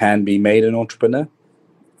you can be made an entrepreneur,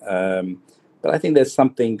 but I think there's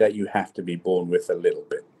something that you have to be born with a little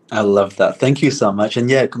bit. I love that. Thank you so much. And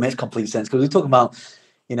yeah, it makes complete sense, because we talk about,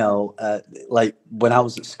 like when I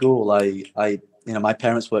was at school, my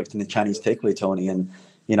parents worked in the Chinese takeaway, Tony, and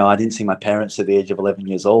I didn't see my parents at the age of 11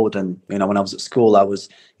 years old. And when I was at school, I was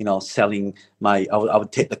selling I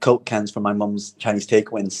would take the Coke cans from my mum's Chinese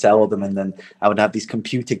takeaway and sell them, and then I would have these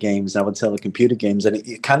computer games, and I would sell the computer games, and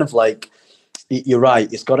it kind of like, you're right.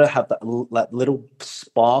 It's got to have that little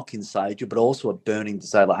spark inside you, but also a burning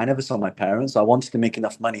desire. Like, I never saw my parents. I wanted to make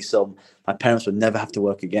enough money so my parents would never have to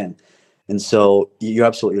work again. And so you're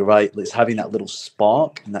absolutely right. It's having that little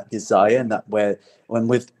spark and that desire, and that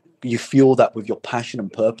you fuel that with your passion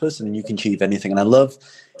and purpose, and then you can achieve anything. And I love,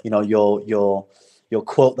 your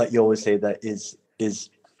quote that you always say, that is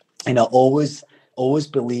always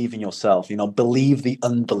believe in yourself. Believe the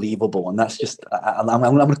unbelievable. And that's just, I'm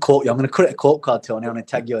going to quote you. I'm going to create a quote card, Tony. I'm going to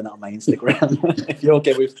tag you in that on my Instagram if you're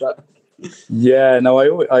okay with that. Yeah, no,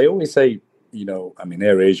 I always say,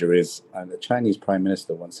 AirAsia is, the Chinese Prime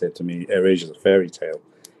Minister once said to me, AirAsia is a fairy tale.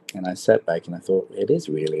 And I sat back and I thought, it is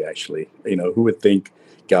really, actually. Who would think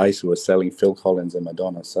guys who were selling Phil Collins and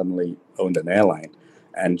Madonna suddenly owned an airline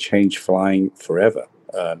and changed flying forever?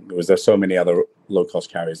 Because there's so many other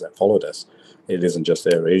low-cost carriers that followed us. It isn't just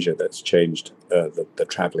AirAsia that's changed the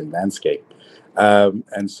traveling landscape.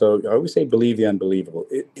 And so I always say, believe the unbelievable.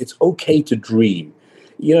 It's okay to dream.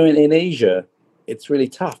 In Asia, it's really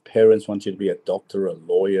tough. Parents want you to be a doctor, a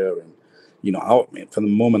lawyer. And, from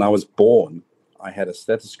the moment I was born, I had a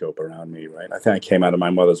stethoscope around me, right? I think I came out of my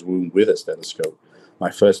mother's womb with a stethoscope. My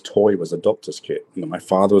first toy was a doctor's kit. My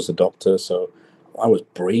father was a doctor, so I was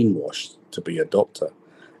brainwashed to be a doctor.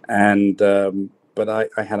 And but I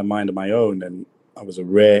had a mind of my own, and I was a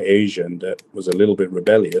rare Asian that was a little bit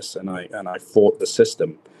rebellious, and I fought the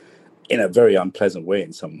system in a very unpleasant way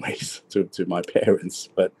in some ways to my parents,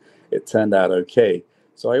 but it turned out okay.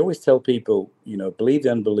 So I always tell people, believe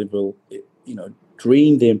the unbelievable,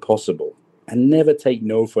 dream the impossible, and never take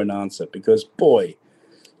no for an answer, because boy,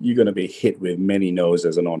 you're going to be hit with many no's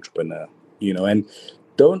as an entrepreneur, and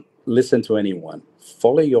don't listen to anyone.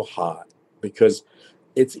 Follow your heart, because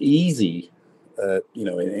it's easy.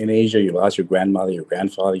 In Asia, you'll ask your grandmother, your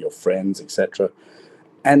grandfather, your friends, etc.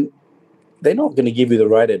 And they're not going to give you the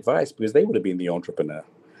right advice, because they would have been the entrepreneur.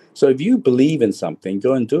 So if you believe in something,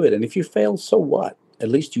 go and do it. And if you fail, so what? At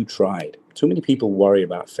least you tried. Too many people worry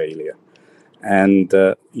about failure. And,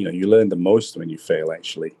 you learn the most when you fail,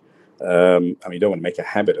 actually. You don't want to make a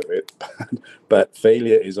habit of it, but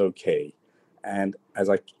failure is okay. And as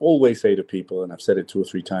I always say to people, and I've said it 2 or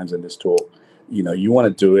 3 times in this talk, you want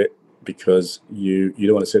to do it because you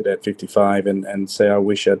don't want to sit there at 55 and say, I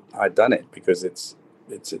wish I'd done it, because it's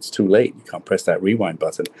it's too late. You can't press that rewind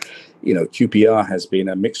button. QPR has been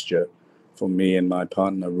a mixture for me and my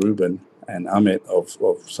partner Ruben and Amit of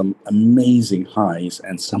some amazing highs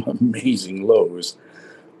and some amazing lows.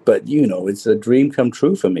 But it's a dream come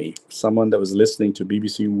true for me. Someone that was listening to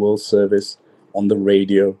BBC World Service on the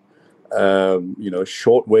radio,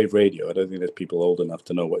 shortwave radio. I don't think there's people old enough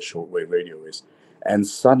to know what shortwave radio is. And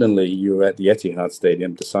suddenly you're at the Etihad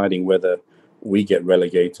Stadium deciding whether we get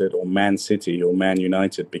relegated or Man City or Man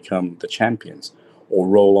United become the champions, or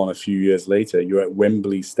roll on a few years later, you're at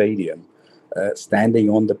Wembley Stadium, standing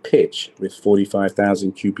on the pitch with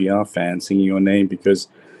 45,000 QPR fans singing your name because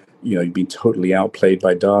you've been totally outplayed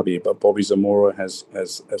by Derby, but Bobby Zamora has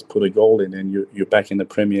put a goal in, and you're back in the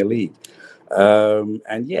Premier League.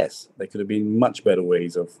 And yes, there could have been much better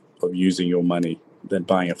ways of using your money than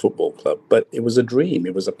buying a football club. But it was a dream.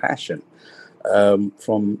 It was a passion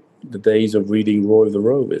from the days of reading Roy of the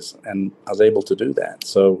Rovers, and I was able to do that.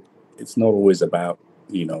 So it's not always about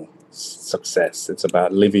success. It's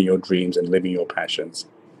about living your dreams and living your passions.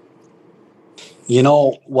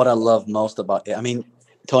 What I love most about it, I mean,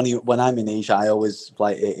 Tony, when I'm in Asia, I always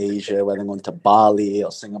fly to Asia, whether I'm going to Bali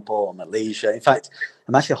or Singapore or Malaysia. In fact,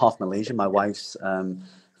 I'm actually half Malaysian. My wife's from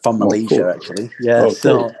Malaysia, cool. actually. Yeah,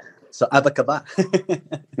 cool. So abakaba.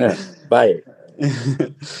 Yeah, bye.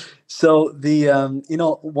 So the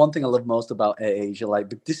one thing I love most about AirAsia,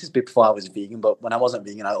 like this is before I was vegan, but when I wasn't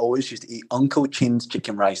vegan, I always used to eat Uncle Chin's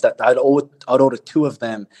chicken rice. That I'd order 2 of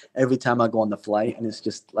them every time I go on the flight, and it's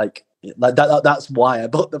just like that. That's why I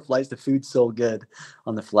bought the flights. The food's so good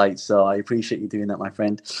on the flight, so I appreciate you doing that, my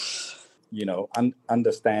friend.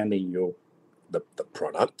 Understanding the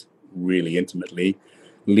product really intimately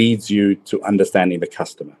leads you to understanding the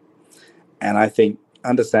customer, and I think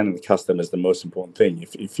understanding the customer is the most important thing.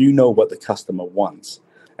 If you know what the customer wants,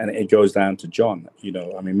 and it goes down to John,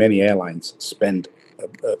 many airlines spend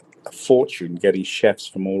a fortune getting chefs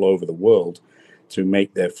from all over the world to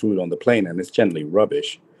make their food on the plane, and it's generally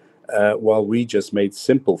rubbish, while we just made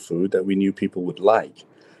simple food that we knew people would like.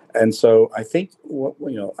 And so I think,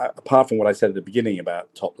 apart from what I said at the beginning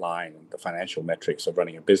about top line and the financial metrics of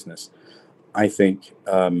running a business, I think,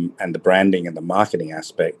 and the branding and the marketing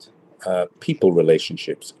aspect, people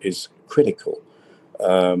relationships is critical.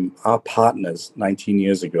 Our partners 19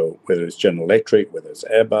 years ago, whether it's General Electric, whether it's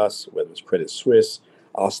Airbus, whether it's Credit Suisse,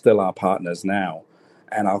 are still our partners now.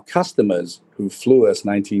 And our customers who flew us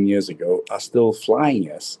 19 years ago are still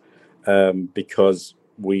flying us because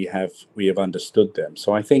we have understood them.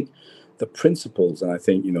 So I think the principles, and I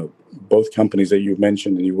think, both companies that you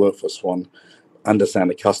mentioned and you work for, Swan, understand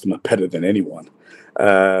the customer better than anyone.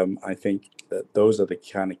 I think that those are the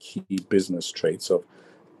kind of key business traits of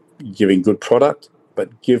giving good product, but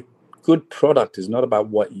good product is not about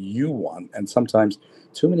what you want. And sometimes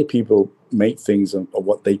too many people make things of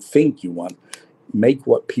what they think you want. Make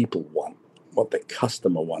what people want, what the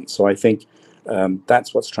customer wants. So I think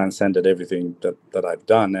that's what's transcended everything that I've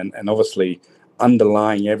done. And obviously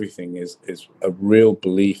underlying everything is a real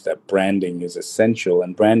belief that branding is essential,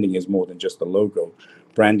 and branding is more than just a logo.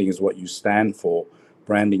 Branding is what you stand for.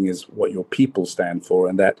 Branding is what your people stand for,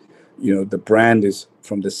 and that the brand is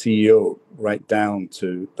from the CEO right down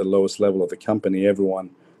to the lowest level of the company. Everyone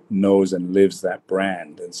knows and lives that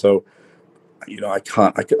brand. And so I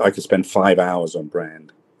could spend 5 hours on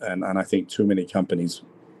brand, and I think too many companies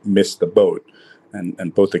miss the boat,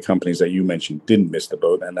 and both the companies that you mentioned didn't miss the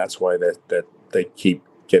boat, and that's why they keep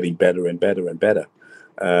getting better and better and better.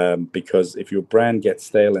 Because if your brand gets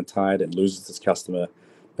stale and tired and loses its customer,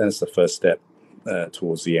 then it's the first step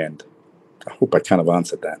towards the end. I hope I kind of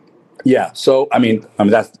answered that. Yeah. So I mean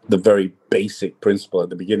that's the very basic principle at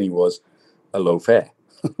the beginning, was a low fare.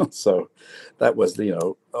 So that was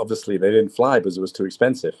obviously they didn't fly because it was too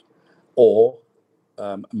expensive, or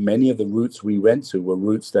many of the routes we went to were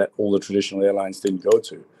routes that all the traditional airlines didn't go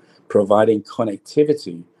to. Providing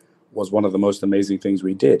connectivity was one of the most amazing things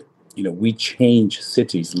we did. We changed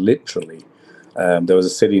cities literally. There was a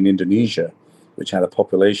city in Indonesia which had a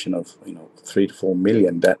population of 3 to 4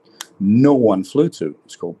 million that no one flew to.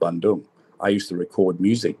 It's called Bandung. I used to record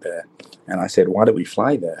music there, and I said, "Why don't we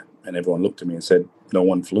fly there?" And everyone looked at me and said, "No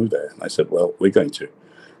one flew there." And I said, "Well, we're going to."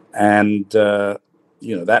 And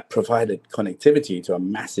that provided connectivity to a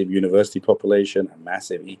massive university population, a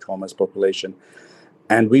massive e-commerce population,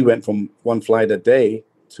 and we went from 1 flight a day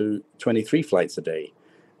to 23 flights a day.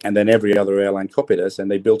 And then every other airline copied us, and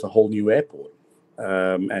they built a whole new airport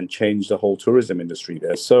and changed the whole tourism industry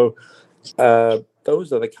there. So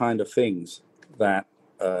those are the kind of things that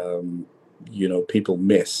people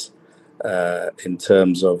miss in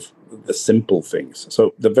terms of the simple things.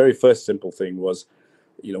 So the very first simple thing was,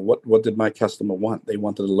 What did my customer want? They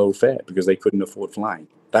wanted a low fare because they couldn't afford flying.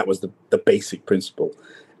 That was the basic principle.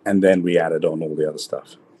 And then we added on all the other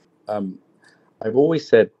stuff. I've always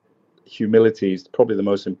said humility is probably the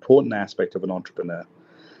most important aspect of an entrepreneur.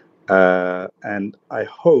 And I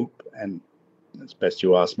hope, and it's best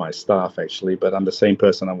you ask my staff actually, but I'm the same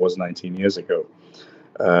person I was 19 years ago.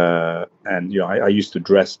 And I used to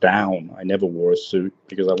dress down. I never wore a suit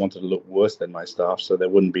because I wanted to look worse than my staff, so there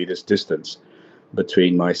wouldn't be this distance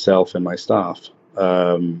between myself and my staff.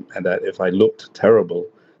 And that if I looked terrible,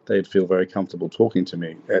 they'd feel very comfortable talking to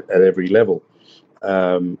me at every level.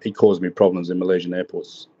 It caused me problems in Malaysian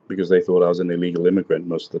airports because they thought I was an illegal immigrant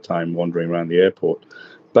most of the time wandering around the airport.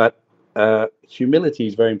 But humility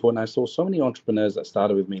is very important. I saw so many entrepreneurs that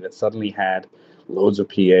started with me that suddenly had loads of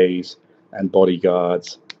PAs and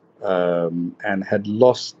bodyguards, and had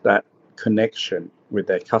lost that connection with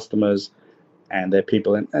their customers and their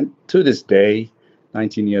people. And to this day,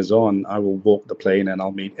 19 years on, I will walk the plane and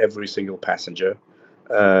I'll meet every single passenger,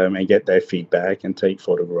 and get their feedback and take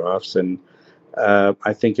photographs. And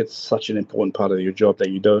I think it's such an important part of your job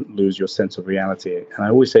that you don't lose your sense of reality. And I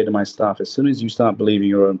always say to my staff, as soon as you start believing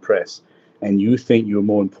your own press and you think you're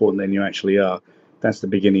more important than you actually are, that's the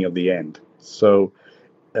beginning of the end. So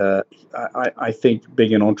I think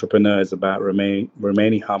being an entrepreneur is about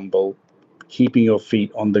remaining humble, keeping your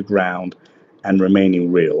feet on the ground, and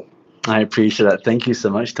remaining real. I appreciate that. Thank you so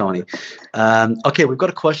much, Tony. Okay, we've got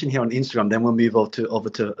a question here on Instagram. Then we'll move over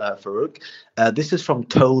to Farouk. This is from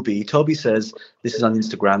Toby. Toby says, this is on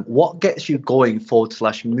Instagram. What gets you going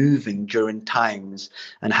 / moving during times,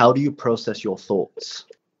 and how do you process your thoughts?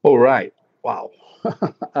 All right. Wow.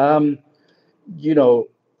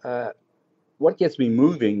 What gets me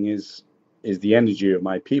moving is the energy of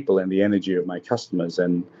my people and the energy of my customers,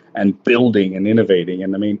 and building and innovating.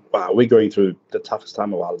 And I mean, wow, we're going through the toughest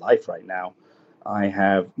time of our life right now. I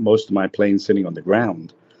have most of my planes sitting on the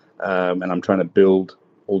ground, and I'm trying to build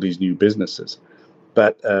all these new businesses.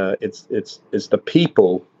 But it's the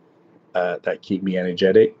people that keep me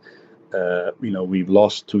energetic. We've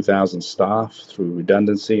lost 2,000 staff through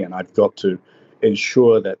redundancy, and I've got to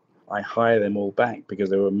ensure that I hire them all back because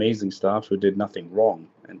they were amazing staff who did nothing wrong,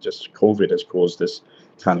 and just COVID has caused this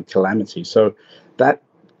kind of calamity. So that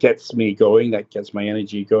gets me going, that gets my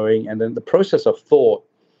energy going. And then the process of thought,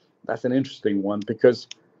 that's an interesting one because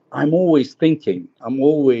I'm always thinking, I'm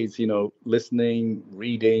always, listening,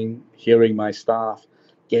 reading, hearing my staff,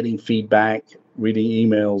 getting feedback, reading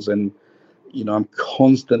emails, and, I'm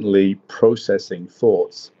constantly processing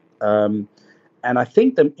thoughts. And I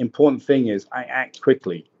think the important thing is I act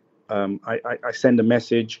quickly. I send a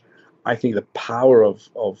message. I think the power of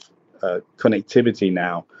connectivity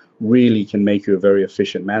now really can make you a very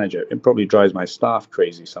efficient manager. It probably drives my staff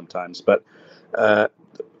crazy sometimes, but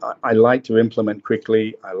I like to implement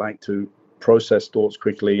quickly. I like to process thoughts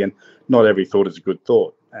quickly, and not every thought is a good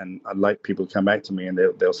thought. And I'd like people to come back to me and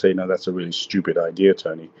they'll say, no, that's a really stupid idea,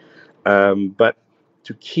 Tony. But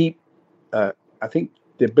to keep, I think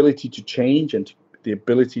the ability to change and the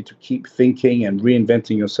ability to keep thinking and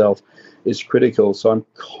reinventing yourself is critical. So I'm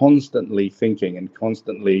constantly thinking and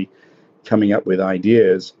constantly coming up with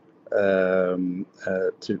ideas to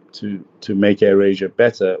make AirAsia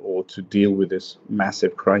better, or to deal with this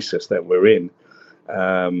massive crisis that we're in.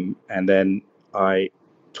 And then I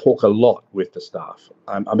talk a lot with the staff.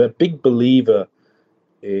 I'm a big believer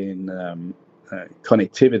in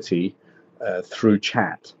connectivity through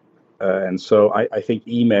chat. And so I think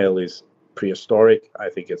email is prehistoric. I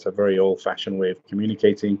think it's a very old-fashioned way of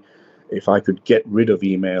communicating. If I could get rid of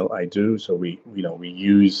email, I do. So we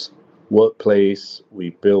use Workplace. We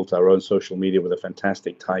built our own social media with a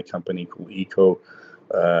fantastic Thai company called Eco,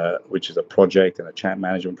 which is a project and a chat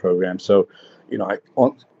management program. So, I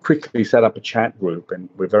quickly set up a chat group, and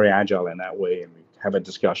we're very agile in that way. And we have a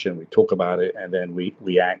discussion, we talk about it, and then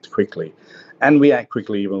we act quickly. And we act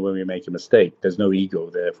quickly even when we make a mistake. There's no ego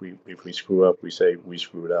there. If we screw up, we say we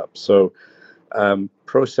screwed up. So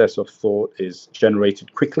process of thought is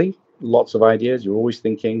generated quickly. Lots of ideas. You're always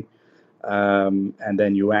thinking, and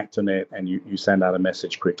then you act on it, and you send out a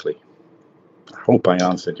message quickly. I hope I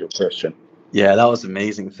answered your question. Yeah, that was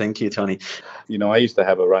amazing. Thank you, Tony. I used to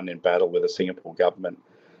have a run-in battle with the Singapore government.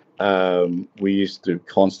 We used to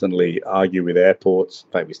constantly argue with airports.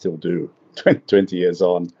 In fact, we still do, 20 years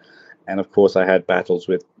on. And of course, I had battles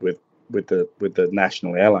with the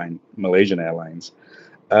national airline, Malaysian Airlines.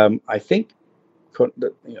 I think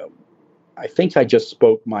I just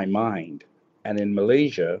spoke my mind, and in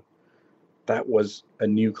Malaysia, that was a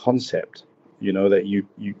new concept. That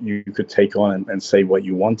you could take on and say what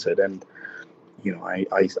you wanted. And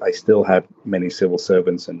I still have many civil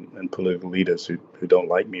servants and political leaders who don't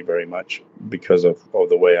like me very much because of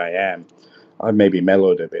the way I am. I maybe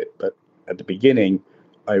mellowed a bit, but at the beginning,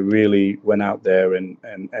 I really went out there and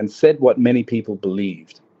said what many people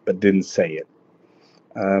believed, but didn't say it.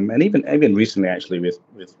 And even recently, actually,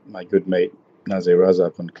 with my good mate Nazir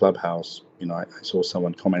Razak on Clubhouse, I saw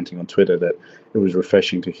someone commenting on Twitter that it was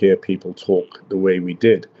refreshing to hear people talk the way we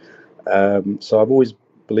did. So I've always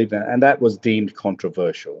believed that, and that was deemed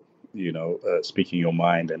controversial. Speaking your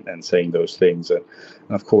mind and saying those things, and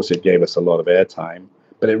of course, it gave us a lot of airtime.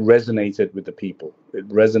 But it resonated with the people. It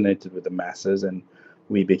resonated with the masses, and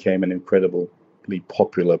we became an incredibly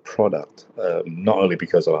popular product. Not only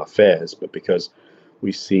because of our fares, but because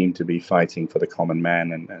we seem to be fighting for the common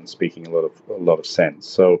man and speaking a lot of sense.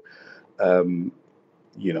 So, um,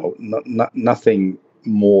 nothing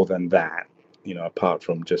more than that. Apart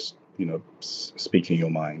from just speaking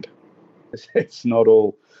your mind. It's not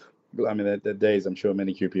all. I mean, there are days I'm sure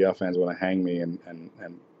many QPR fans want to hang me and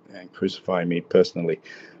crucify me personally,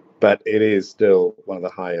 but it is still one of the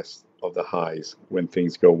highest of the highs when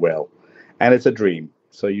things go well, and it's a dream.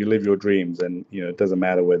 So you live your dreams, and it doesn't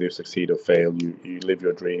matter whether you succeed or fail. You live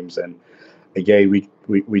your dreams, and again,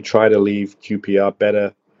 we try to leave QPR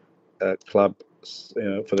better club,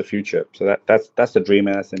 for the future. So that's the dream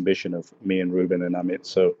and that's the ambition of me and Ruben and Amit.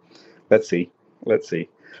 So let's see.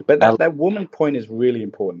 But that woman point is really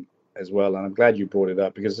important as well, and I'm glad you brought it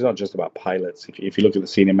up because it's not just about pilots. If you look at the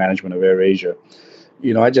senior management of AirAsia,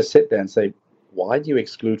 I just sit there and say, why do you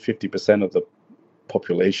exclude 50% of the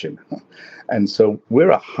population? And so we're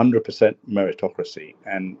 100% meritocracy,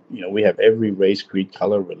 and we have every race, creed,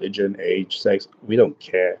 color, religion, age, sex. We don't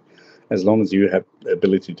care as long as you have the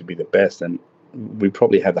ability to be the best. And we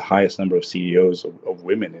probably have the highest number of CEOs of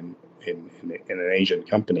women in an Asian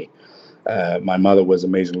company. My mother was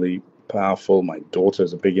amazingly powerful. My daughter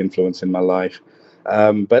is a big influence in my life,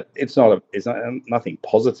 but it's not nothing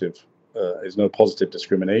positive. There's no positive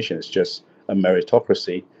discrimination. It's just a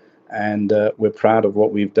meritocracy, and we're proud of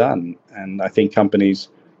what we've done. And I think companies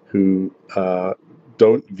who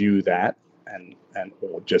don't view that and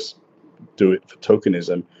or just do it for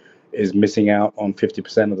tokenism is missing out on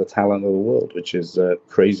 50% of the talent of the world, which is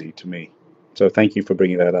crazy to me. So thank you for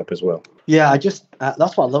bringing that up as well. Yeah, I just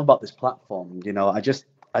that's what I love about this platform.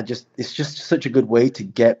 It's just such a good way to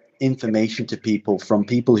get information to people from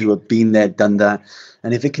people who have been there, done that,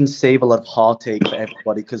 and if it can save a lot of heartache for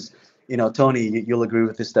everybody, because Tony, you'll agree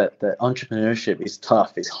with this that entrepreneurship is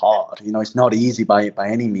tough, it's hard. It's not easy by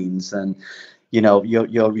any means, and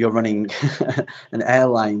you're running an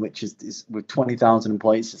airline which is with 20,000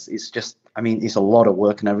 employees. It's just, I mean, it's a lot of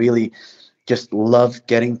work, and I really just love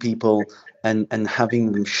getting people and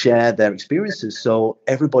having them share their experiences so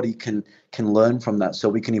everybody can learn from that, so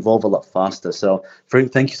we can evolve a lot faster. So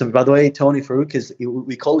Farouk, thank you so much. By the way, Tony, Farouk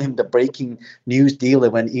we call him the breaking news dealer.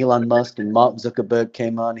 When Elon Musk and Mark Zuckerberg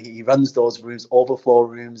came on, he runs those rooms, overflow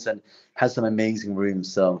rooms, and has some amazing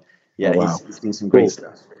rooms. So yeah, wow. He's doing some great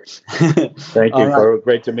stuff. Thank you, Farouk.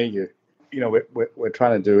 Great to meet you. We're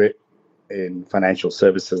trying to do it in financial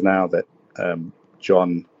services now that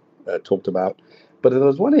John talked about, but there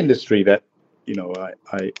was one industry that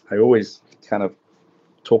I always kind of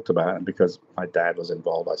talked about, and because my dad was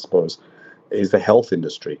involved, I suppose, is the health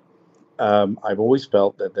industry. I've always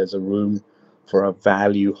felt that there's a room for a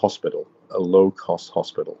value hospital, a low-cost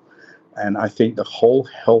hospital, and I think the whole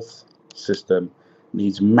health system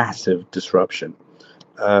needs massive disruption.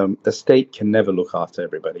 The state can never look after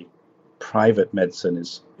everybody. Private medicine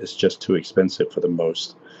is just too expensive for the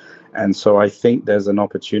most, and so I think there's an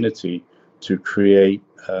opportunity to create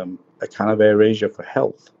a kind of AirAsia for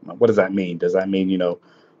health. What does that mean? Does that mean,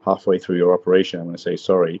 halfway through your operation, I'm going to say,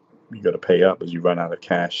 sorry, you got to pay up as you run out of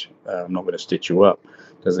cash. I'm not going to stitch you up.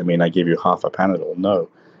 Doesn't mean I give you half a Panadol. No,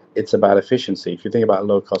 it's about efficiency. If you think about a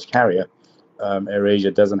low-cost carrier,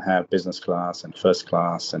 AirAsia doesn't have business class and first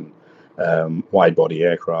class and wide-body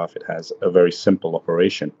aircraft. It has a very simple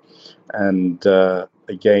operation. And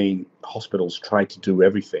again, hospitals try to do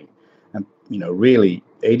everything. And, really,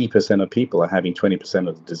 80% of people are having 20%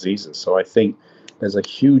 of the diseases. So I think there's a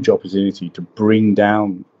huge opportunity to bring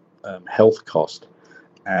down health cost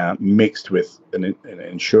mixed with an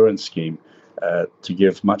insurance scheme to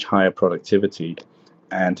give much higher productivity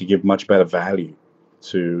and to give much better value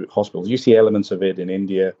to hospitals. You see elements of it in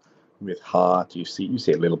India with heart. You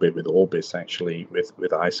see a little bit with Orbis, actually,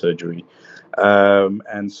 with eye surgery.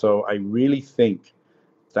 And so I really think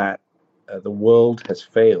that the world has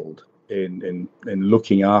failed in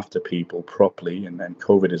looking after people properly, and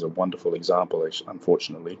COVID is a wonderful example,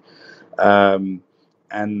 unfortunately. And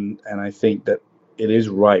I think that it is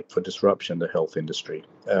ripe for disruption, the health industry,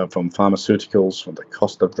 from pharmaceuticals, from the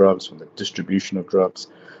cost of drugs, from the distribution of drugs,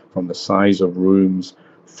 from the size of rooms,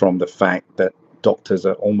 from the fact that doctors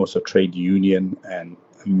are almost a trade union and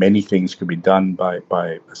many things could be done by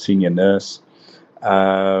a senior nurse,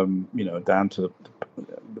 down to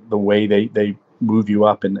the way they move you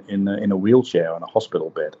up in a wheelchair on a hospital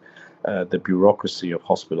bed. The bureaucracy of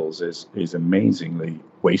hospitals is amazingly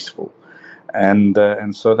wasteful.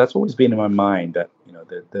 And so that's always been in my mind that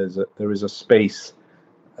there is a space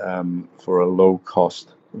for a low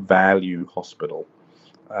cost value hospital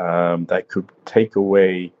that could take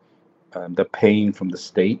away the pain from the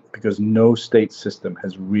state, because no state system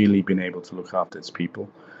has really been able to look after its people.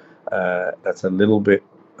 That's a little bit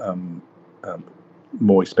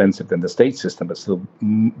more expensive than the state system, but still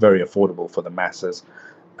very affordable for the masses,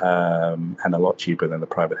 and a lot cheaper than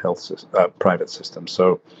the private system.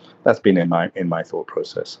 So that's been in my thought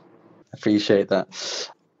process. Appreciate that.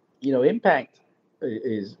 Impact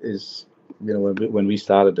is when we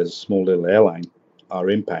started as a small little airline, our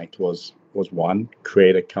impact was one,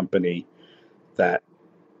 create a company that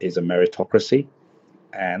is a meritocracy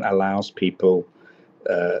and allows people,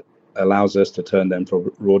 allows us to turn them from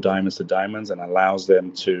raw diamonds to diamonds, and allows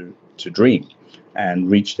them to dream and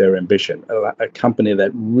reach their ambition. A company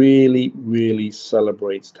that really, really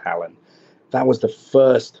celebrates talent. That was the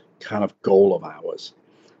first kind of goal of ours.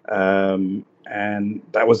 And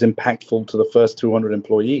that was impactful to the first 200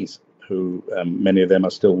 employees, who many of them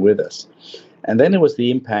are still with us. And then it was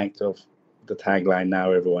the impact of the tagline,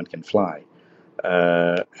 "Now everyone can fly."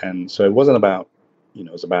 And so it wasn't about,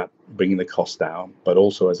 it was about bringing the cost down, but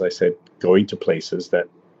also, as I said, going to places that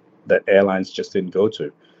airlines just didn't go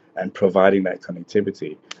to, and providing that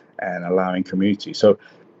connectivity and allowing community. So,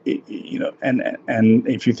 and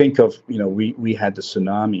if you think of, we had the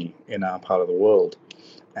tsunami in our part of the world,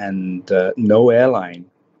 and no airline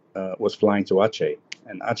was flying to Aceh,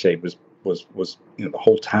 and Aceh was the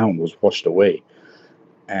whole town was washed away.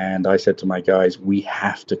 And I said to my guys, we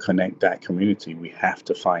have to connect that community. We have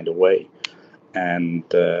to find a way. And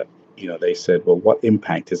they said, well, what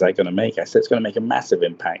impact is that going to make? I said, it's going to make a massive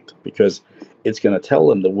impact, because it's going to tell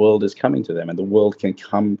them the world is coming to them, and the world can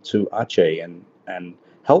come to Aceh and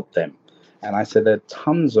help them. And I said, there are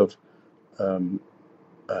tons of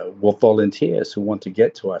volunteers who want to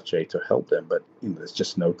get to Aceh to help them, but there's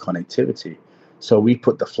just no connectivity. So we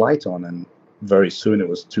put the flight on, and very soon it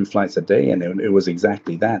was 2 flights a day, and it was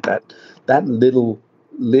exactly that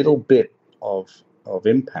little bit of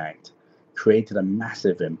impact created a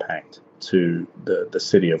massive impact to the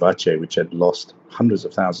city of Aceh, which had lost hundreds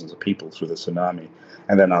of thousands of people through the tsunami.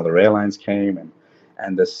 And then other airlines came,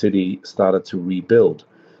 and the city started to rebuild.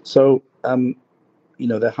 So there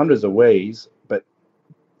are hundreds of ways, but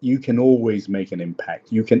you can always make an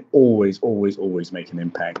impact. You can always make an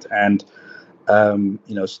impact. And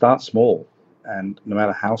start small, and no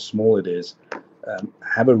matter how small it is,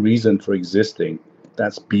 have a reason for existing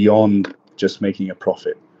that's beyond just making a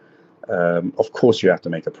profit. Of course, you have to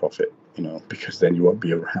make a profit, because then you won't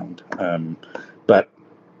be around. But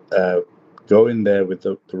go in there with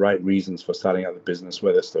the right reasons for starting out the business,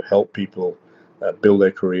 whether it's to help people build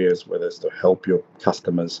their careers, whether it's to help your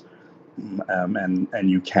customers, and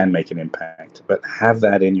you can make an impact. But have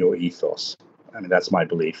that in your ethos. I mean, that's my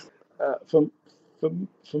belief.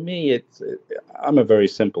 For me, I'm a very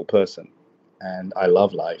simple person, and I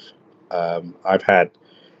love life. I've had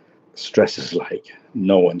stresses like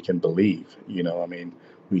no one can believe. I mean,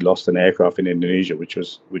 we lost an aircraft in Indonesia,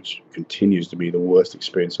 which continues to be the worst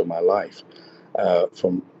experience of my life.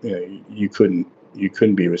 You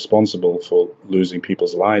couldn't be responsible for losing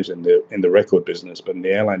people's lives in the record business, but in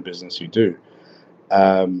the airline business you do.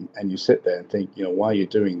 And you sit there and think, why are you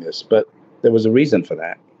doing this? But there was a reason for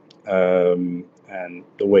that. And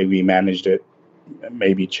the way we managed it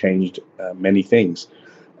maybe changed many things.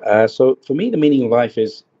 So for me, the meaning of life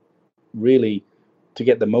is really to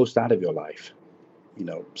get the most out of your life.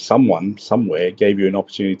 Someone somewhere gave you an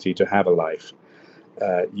opportunity to have a life.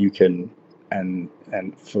 You can, and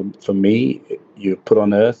for me, you're put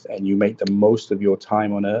on earth and you make the most of your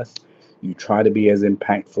time on earth. You try to be as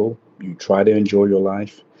impactful. You try to enjoy your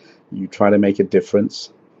life. You try to make a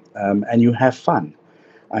difference, and you have fun.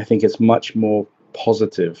 I think it's much more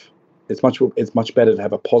positive. It's much better to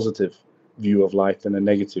have a positive view of life than a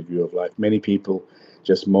negative view of life. Many people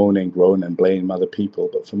just moan and groan and blame other people,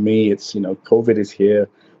 but for me, it's COVID is here.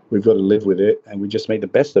 We've got to live with it, and we just make the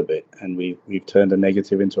best of it, and we've turned a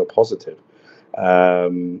negative into a positive.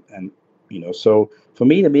 So for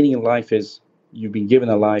me, the meaning of life is you've been given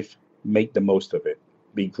a life, make the most of it.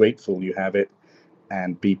 Be grateful you have it,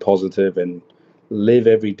 and be positive, and live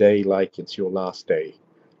every day like it's your last day,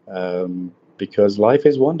 because life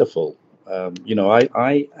is wonderful.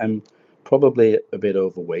 I am probably a bit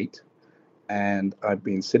overweight, and I've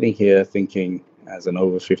been sitting here thinking, as an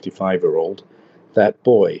over 55-year-old, that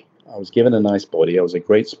boy, I was given a nice body. I was a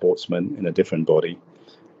great sportsman in a different body,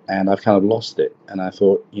 and I've kind of lost it. And I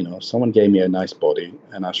thought, someone gave me a nice body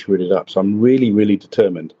and I screwed it up. So I'm really, really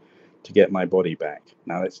determined to get my body back.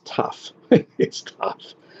 Now it's tough. It's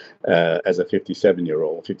tough as a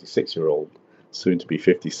 57-year-old, 56-year-old, soon to be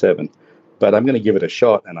 57. But I'm going to give it a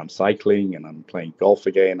shot. And I'm cycling and I'm playing golf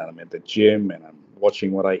again. And I'm at the gym and I'm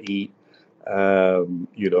watching what I eat.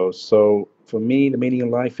 So for me, the meaning of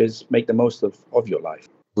life is make the most of your life.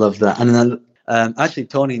 Love that. And then actually,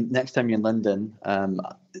 Tony, next time you're in London,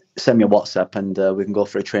 send me a WhatsApp and we can go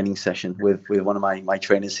for a training session with one of my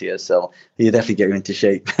trainers here. So he'll definitely get you into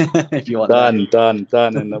shape if you want. Done.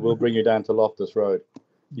 And we'll bring you down to Loftus Road.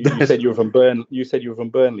 You said you were from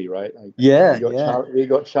Burnley, right? We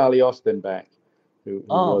got Charlie Austin back, who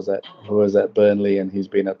was at Burnley, and he's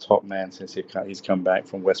been a top man since he's come back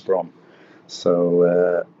from West Brom.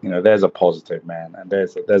 So there's a positive, man, and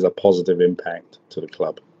there's a positive impact to the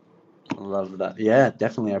club. I love that. Yeah,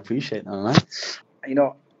 definitely. I appreciate that, man.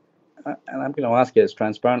 And I'm going to ask you as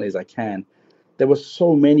transparently as I can. There were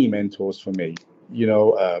so many mentors for me.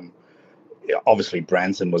 Obviously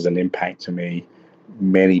Branson was an impact to me.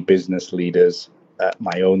 Many business leaders,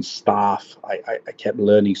 my own staff. I kept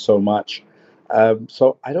learning so much.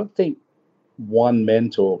 So I don't think one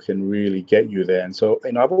mentor can really get you there. And so,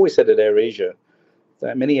 I've always said at AirAsia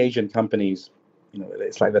that many Asian companies,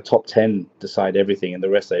 it's like the top 10 decide everything and the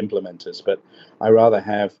rest are implementers. But I rather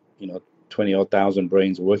have, 20-odd thousand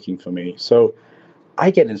brains working for me. So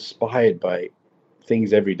I get inspired by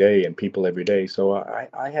things every day and people every day. So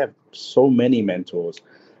I have so many mentors.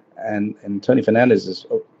 And Tony Fernandes is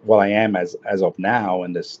what I am as of now,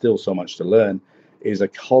 and there's still so much to learn, is a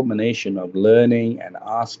culmination of learning and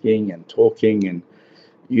asking and talking. And,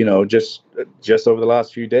 just over the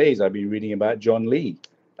last few days, I've been reading about John Lee.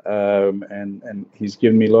 And he's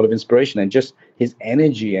given me a lot of inspiration, and just his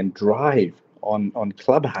energy and drive on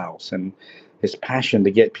Clubhouse and his passion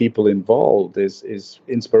to get people involved is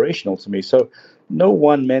inspirational to me. So no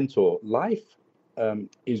one mentor. Life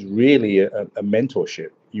is really a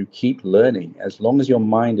mentorship. You keep learning as long as your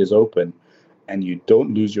mind is open and you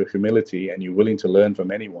don't lose your humility and you're willing to learn from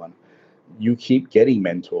anyone. You keep getting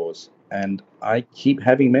mentors, and I keep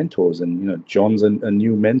having mentors. And John's a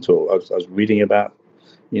new mentor. I was reading about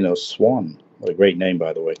Swan, what a great name,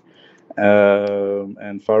 by the way,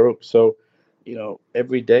 and Farouk. So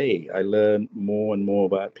every day I learn more and more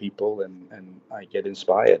about people, and I get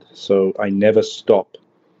inspired. So I never stop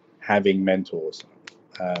having mentors.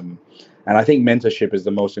 And I think mentorship is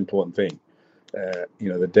the most important thing.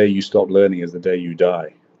 The day you stop learning is the day you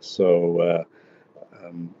die. So,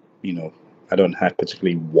 I don't have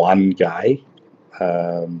particularly one guy,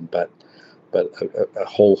 but a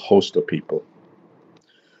whole host of people.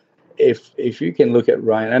 If you can look at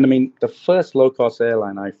Ryan, and I mean, the first low-cost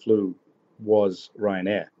airline I flew was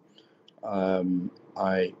Ryanair.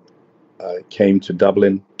 I came to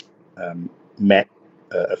Dublin, met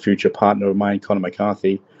a future partner of mine, Conor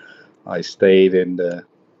McCarthy. I stayed in the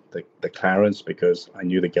Clarence because I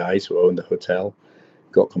knew the guys who owned the hotel.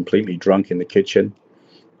 Got completely drunk in the kitchen,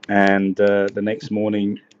 and the next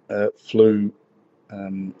morning flew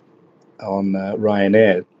on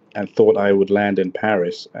Ryanair, and thought I would land in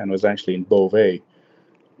Paris, and was actually in Beauvais,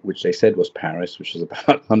 which they said was Paris, which is about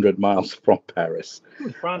 100 miles from Paris.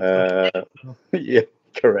 Yeah,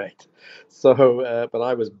 correct. So, but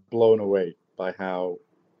I was blown away by how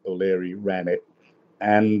O'Leary ran it.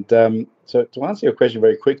 And so to answer your question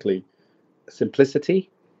very quickly, simplicity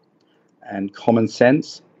and common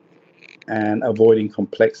sense and avoiding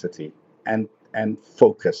complexity and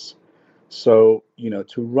focus. So,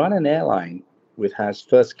 to run an airline which has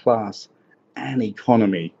first class and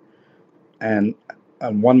economy, and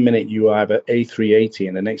 1 minute you have an A380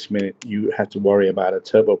 and the next minute you have to worry about a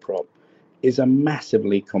turboprop, is a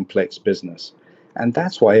massively complex business. And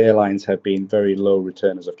that's why airlines have been very low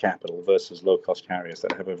returners of capital versus low-cost carriers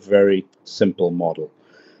that have a very simple model.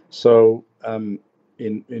 So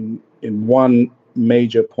in one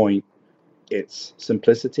major point, it's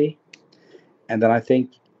simplicity. And then I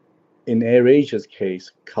think in AirAsia's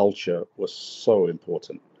case, culture was so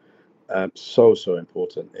important. So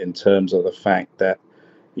important in terms of the fact that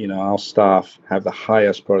our staff have the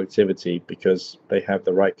highest productivity because they have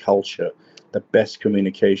the right culture, the best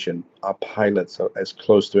communication. Our pilots are as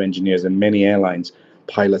close to engineers. In many airlines,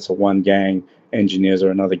 pilots are one gang, engineers are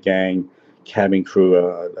another gang, cabin crew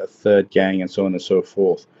are a third gang, and so on and so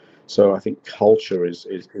forth. So I think culture is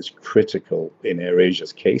critical in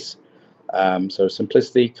AirAsia's case. So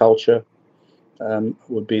simplicity, culture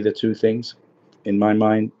would be the two things in my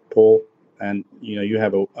mind, Paul. And you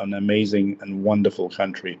have an amazing and wonderful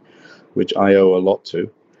country, which I owe a lot to.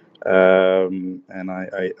 And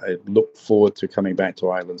I look forward to coming back to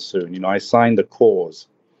Ireland soon. I signed the Cause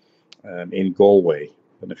in Galway. I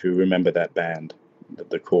don't know if you remember that band,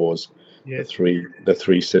 the Cause, Yes. the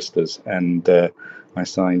three sisters, and I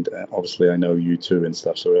signed. Obviously, I know you too and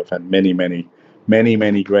stuff. So I've had many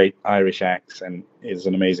great Irish acts, and it's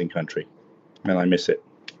an amazing country, and I miss it.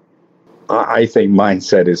 I think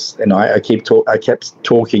mindset is, I kept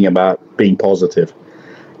talking about being positive.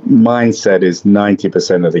 Mindset is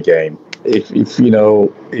 90% of the game.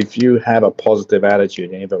 If you have a positive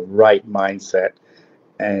attitude and you have a right mindset,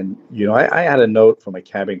 and I had a note from a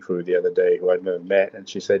cabin crew the other day who I'd never met, and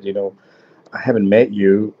she said, I haven't met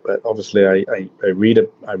you, but obviously I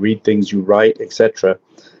read things you write, etc.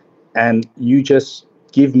 And you just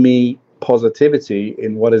give me positivity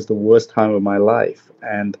in what is the worst time of my life,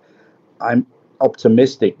 and I'm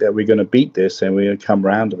optimistic that we're going to beat this and we're going to come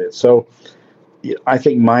around of it. So I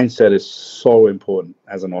think mindset is so important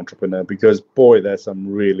as an entrepreneur, because boy, there's some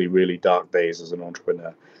really, really dark days as an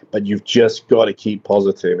entrepreneur, but you've just got to keep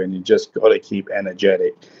positive, and you just got to keep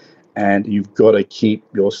energetic, and you've got to keep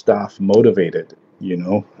your staff motivated,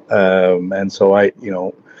 and so I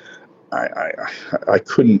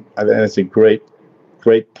couldn't. I think that's a great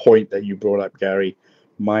point that you brought up, Gary.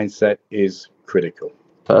 Mindset is critical.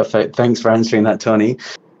 Perfect. Thanks for answering that, Tony.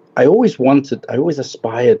 I always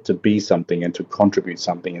aspired to be something and to contribute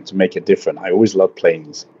something and to make a difference. I always loved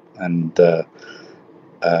planes, and with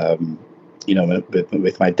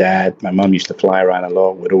my dad, my mum used to fly around a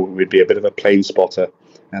lot. We'd be a bit of a plane spotter,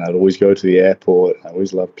 and I'd always go to the airport. I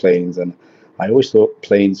always loved planes, and I always thought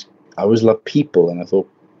planes. I always loved people, and I thought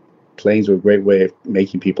planes were a great way of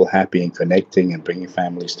making people happy and connecting and bringing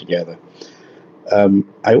families together. I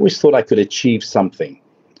always thought I could achieve something.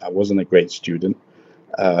 I wasn't a great student,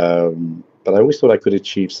 but I always thought I could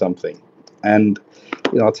achieve something. And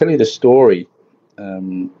I'll tell you the story,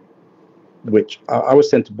 which I was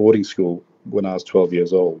sent to boarding school when I was 12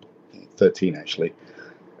 years old, 13 actually.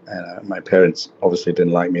 And my parents obviously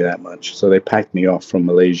didn't like me that much, so they packed me off from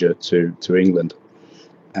Malaysia to England.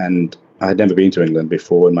 And I had never been to England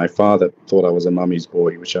before, and my father thought I was a mummy's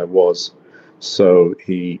boy, which I was. So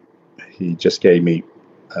he just gave me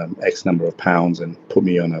X number of pounds and put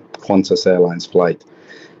me on a Qantas Airlines flight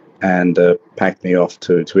and packed me off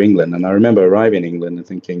to England. And I remember arriving in England and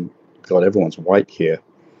thinking, God, everyone's white here.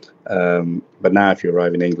 But now if you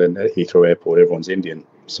arrive in England at Heathrow Airport, everyone's Indian.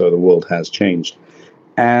 So the world has changed.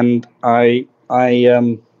 And I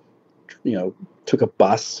took a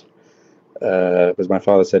bus, because my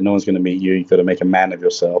father said, no one's going to meet you. You've got to make a man of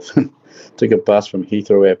yourself. Took a bus from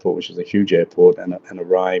Heathrow Airport, which is a huge airport, and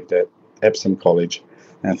arrived at Epsom College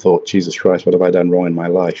and thought, Jesus Christ, what have I done wrong in my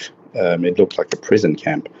life? It looked like a prison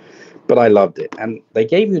camp, but I loved it. And they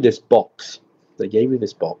gave you this box.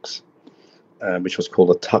 Which was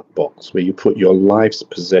called a tuck box, where you put your life's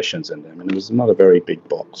possessions in them. And it was not a very big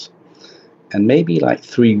box. And maybe like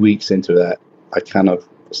 3 weeks into that, I kind of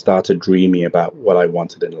started dreaming about what I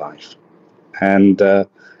wanted in life. And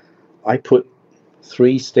I put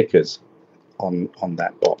 3 stickers on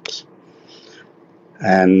that box.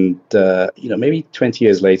 And, maybe 20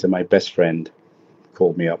 years later, my best friend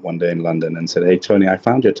called me up one day in London and said, hey, Tony, I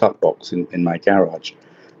found your tuck box in my garage.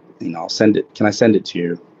 I'll send it. Can I send it to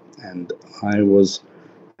you? And I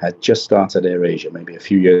had just started AirAsia, maybe a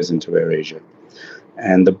few years into AirAsia.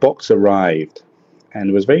 And the box arrived, and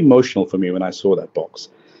it was very emotional for me when I saw that box.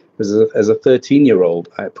 Because as a 13-year-old,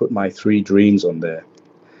 I put my 3 dreams on there.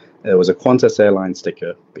 There was a Qantas Airlines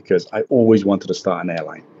sticker, because I always wanted to start an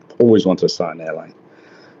airline.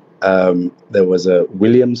 There was a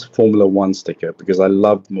Williams Formula One sticker, because I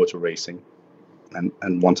loved motor racing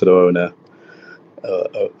and wanted to own a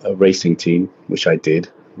racing team, which I did,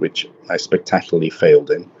 which I spectacularly failed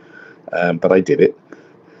in, but I did it.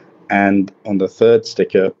 And on the 3rd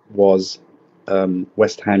sticker was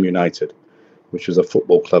West Ham United, which was a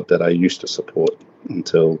football club that I used to support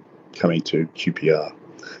until coming to QPR.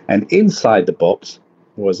 And inside the box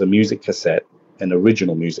was a music cassette, an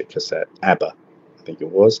original music cassette, ABBA, I think it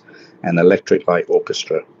was, an Electric Light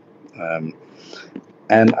Orchestra.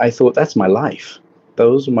 And I thought, that's my life.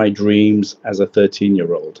 Those are my dreams as a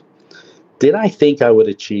 13-year-old. Did I think I would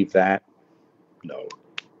achieve that? No,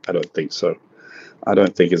 I don't think so. I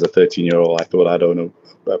don't think as a 13-year-old I thought I'd own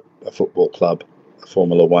a football club, a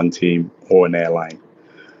Formula One team, or an airline.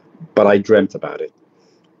 But I dreamt about it.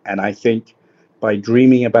 And I think by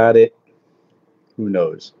dreaming about it, Who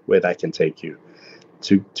knows where that can take you?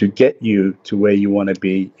 To get you to where you want to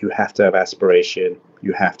be, you have to have aspiration.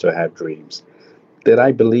 You have to have dreams. Did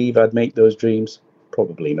I believe I'd make those dreams?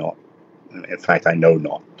 Probably not. In fact, I know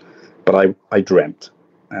not. But I dreamt,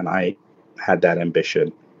 and I had that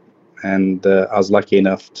ambition, and I was lucky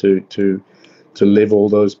enough to live all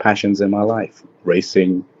those passions in my life: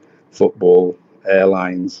 racing, football,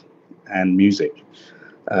 airlines, and music.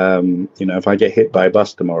 If I get hit by a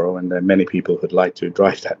bus tomorrow, and there are many people who'd like to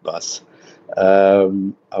drive that bus,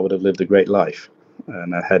 I would have lived a great life,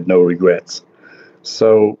 and I had no regrets.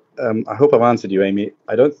 So I hope I've answered you, Amy.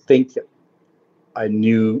 I don't think I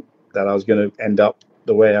knew that I was going to end up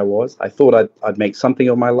the way I was. I thought I'd make something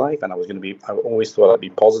of my life, and I always thought I'd be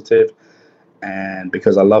positive, and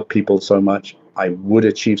because I love people so much, I would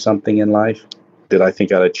achieve something in life. Did I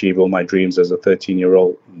think I'd achieve all my dreams as a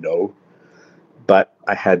 13-year-old? No. But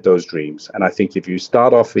I had those dreams. And I think if you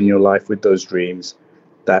start off in your life with those dreams,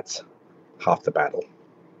 that's half the battle.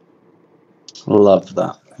 Love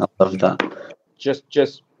that. I love that.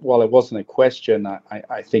 Just while it wasn't a question,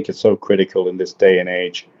 I think it's so critical in this day and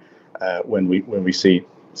age, when we see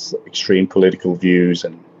extreme political views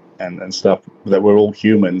and stuff, that we're all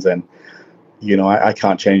humans. And I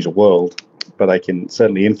can't change the world, but I can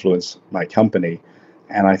certainly influence my company.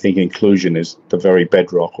 And I think inclusion is the very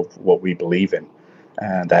bedrock of what we believe in,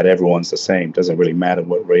 and that everyone's the same. Doesn't really matter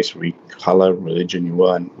what race, color, religion you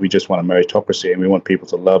are. And we just want a meritocracy, and we want people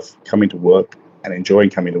to love coming to work and enjoying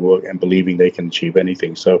coming to work and believing they can achieve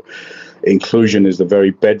anything. So inclusion is the very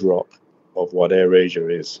bedrock of what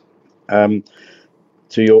AirAsia is. To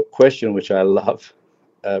your question, which I love,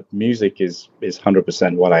 music is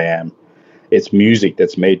 100% what I am. It's music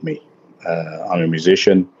that's made me. I'm a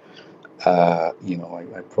musician. I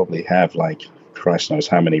probably have, like, Christ knows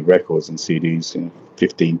how many records and CDs,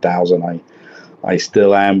 15,000. I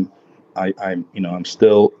still am. I'm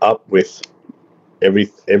still up with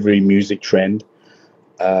every music trend.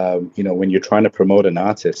 When you're trying to promote an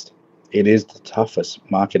artist, it is the toughest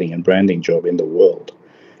marketing and branding job in the world.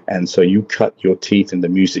 And so you cut your teeth in the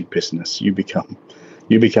music business. You become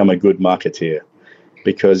a good marketeer,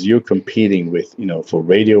 because you're competing with, for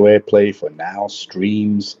radio airplay, for now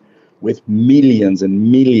streams, with millions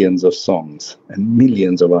and millions of songs and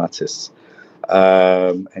millions of artists.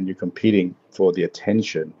 And you're competing for the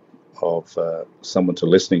attention of someone to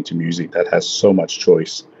listening to music that has so much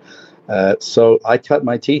choice. So I cut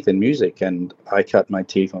my teeth in music, and I cut my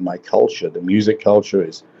teeth on my culture. The music culture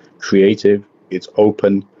is creative. It's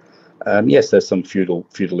open. Yes, there's some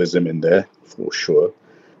feudalism in there, for sure.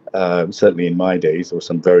 Certainly in my days, there were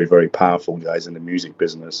some very, very powerful guys in the music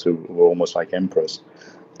business who were almost like emperors.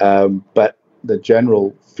 But the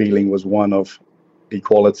general feeling was one of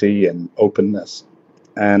equality and openness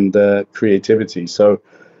and creativity. So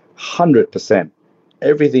 100%,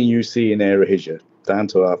 everything you see in AirAsia, down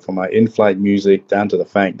to from our in-flight music, down to the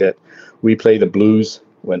fact that we play the blues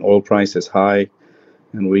when oil price is high,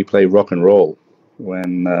 and we play rock and roll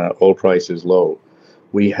when oil price is low.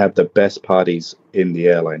 We have the best parties in the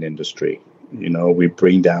airline industry. We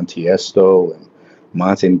bring down Tiesto and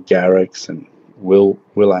Martin Garrix, and Will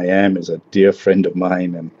I Am is a dear friend of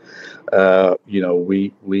mine, and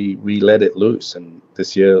we let it loose. And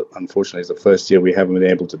this year, unfortunately, is the first year we haven't been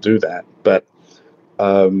able to do that. But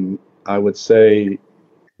I would say,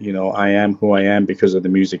 I am who I am because of the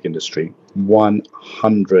music industry,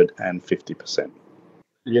 150%.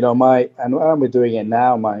 And while we're doing it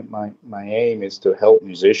now, my aim is to help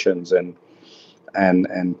musicians and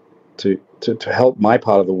to help my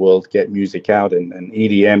part of the world get music out. And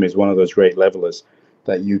EDM is one of those great levelers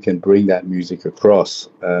that you can bring that music across.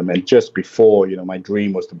 And just before, my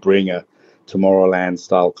dream was to bring a Tomorrowland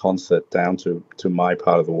style concert down to my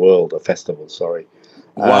part of the world, a festival, sorry.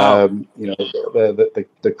 Wow.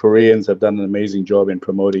 The Koreans have done an amazing job in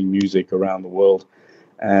promoting music around the world.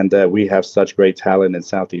 And we have such great talent in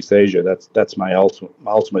Southeast Asia. That's my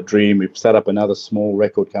ultimate dream. We've set up another small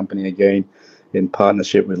record company again in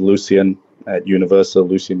partnership with Lucian at Universal,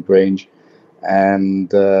 Lucian Grange.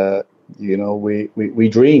 And, we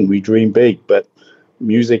dream big, but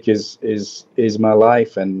music is my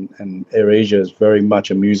life. And AirAsia is very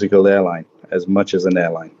much a musical airline, as much as an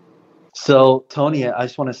airline. So, Tony, I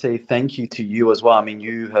just want to say thank you to you as well. I mean,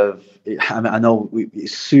 I know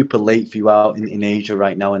it's super late for you out in Asia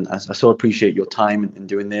right now, and I so appreciate your time in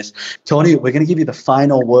doing this. Tony, we're going to give you the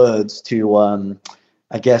final words to,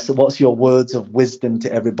 I guess, what's your words of wisdom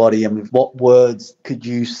to everybody? And what words could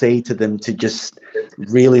you say to them to just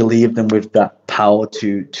really leave them with that power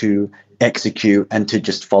to execute and to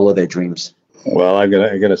just follow their dreams? Well, I'm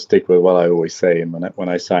gonna stick with what I always say, and when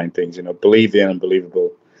I sign things, believe the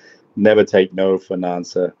unbelievable. never take no for an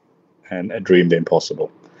answer, and dream the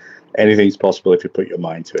impossible. Anything's possible if you put your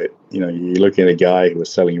mind to it. You know, you're looking at a guy who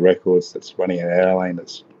was selling records, that's running an airline,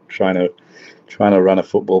 that's trying to run a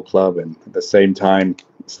football club, and at the same time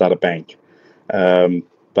start a bank,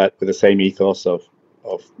 but with the same ethos of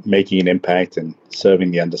making an impact and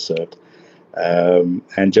serving the underserved,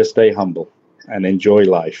 and just stay humble and enjoy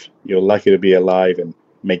life. You're lucky to be alive and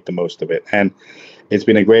make the most of it. And it's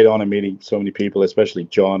been a great honor meeting so many people, especially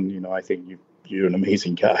John. You know, I think you're an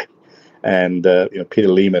amazing guy, and you know, Peter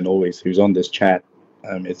Lehman, always, who's on this chat.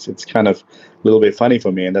 It's kind of a little bit funny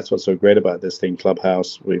for me, and that's what's so great about this thing,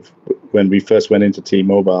 Clubhouse. When we first went into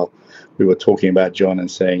T-Mobile, we were talking about John and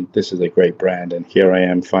saying this is a great brand, and here I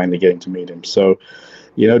am finally getting to meet him. So,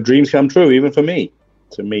 you know, dreams come true, even for me,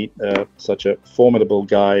 to meet such a formidable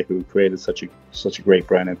guy who created such a great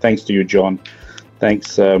brand. And thanks to you, John.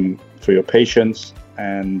 Thanks for your patience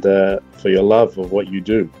and for your love of what you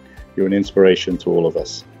do. You're an inspiration to all of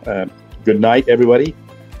us. Good night, everybody.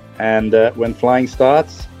 And when flying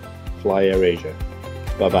starts, fly AirAsia.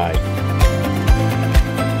 Bye-bye.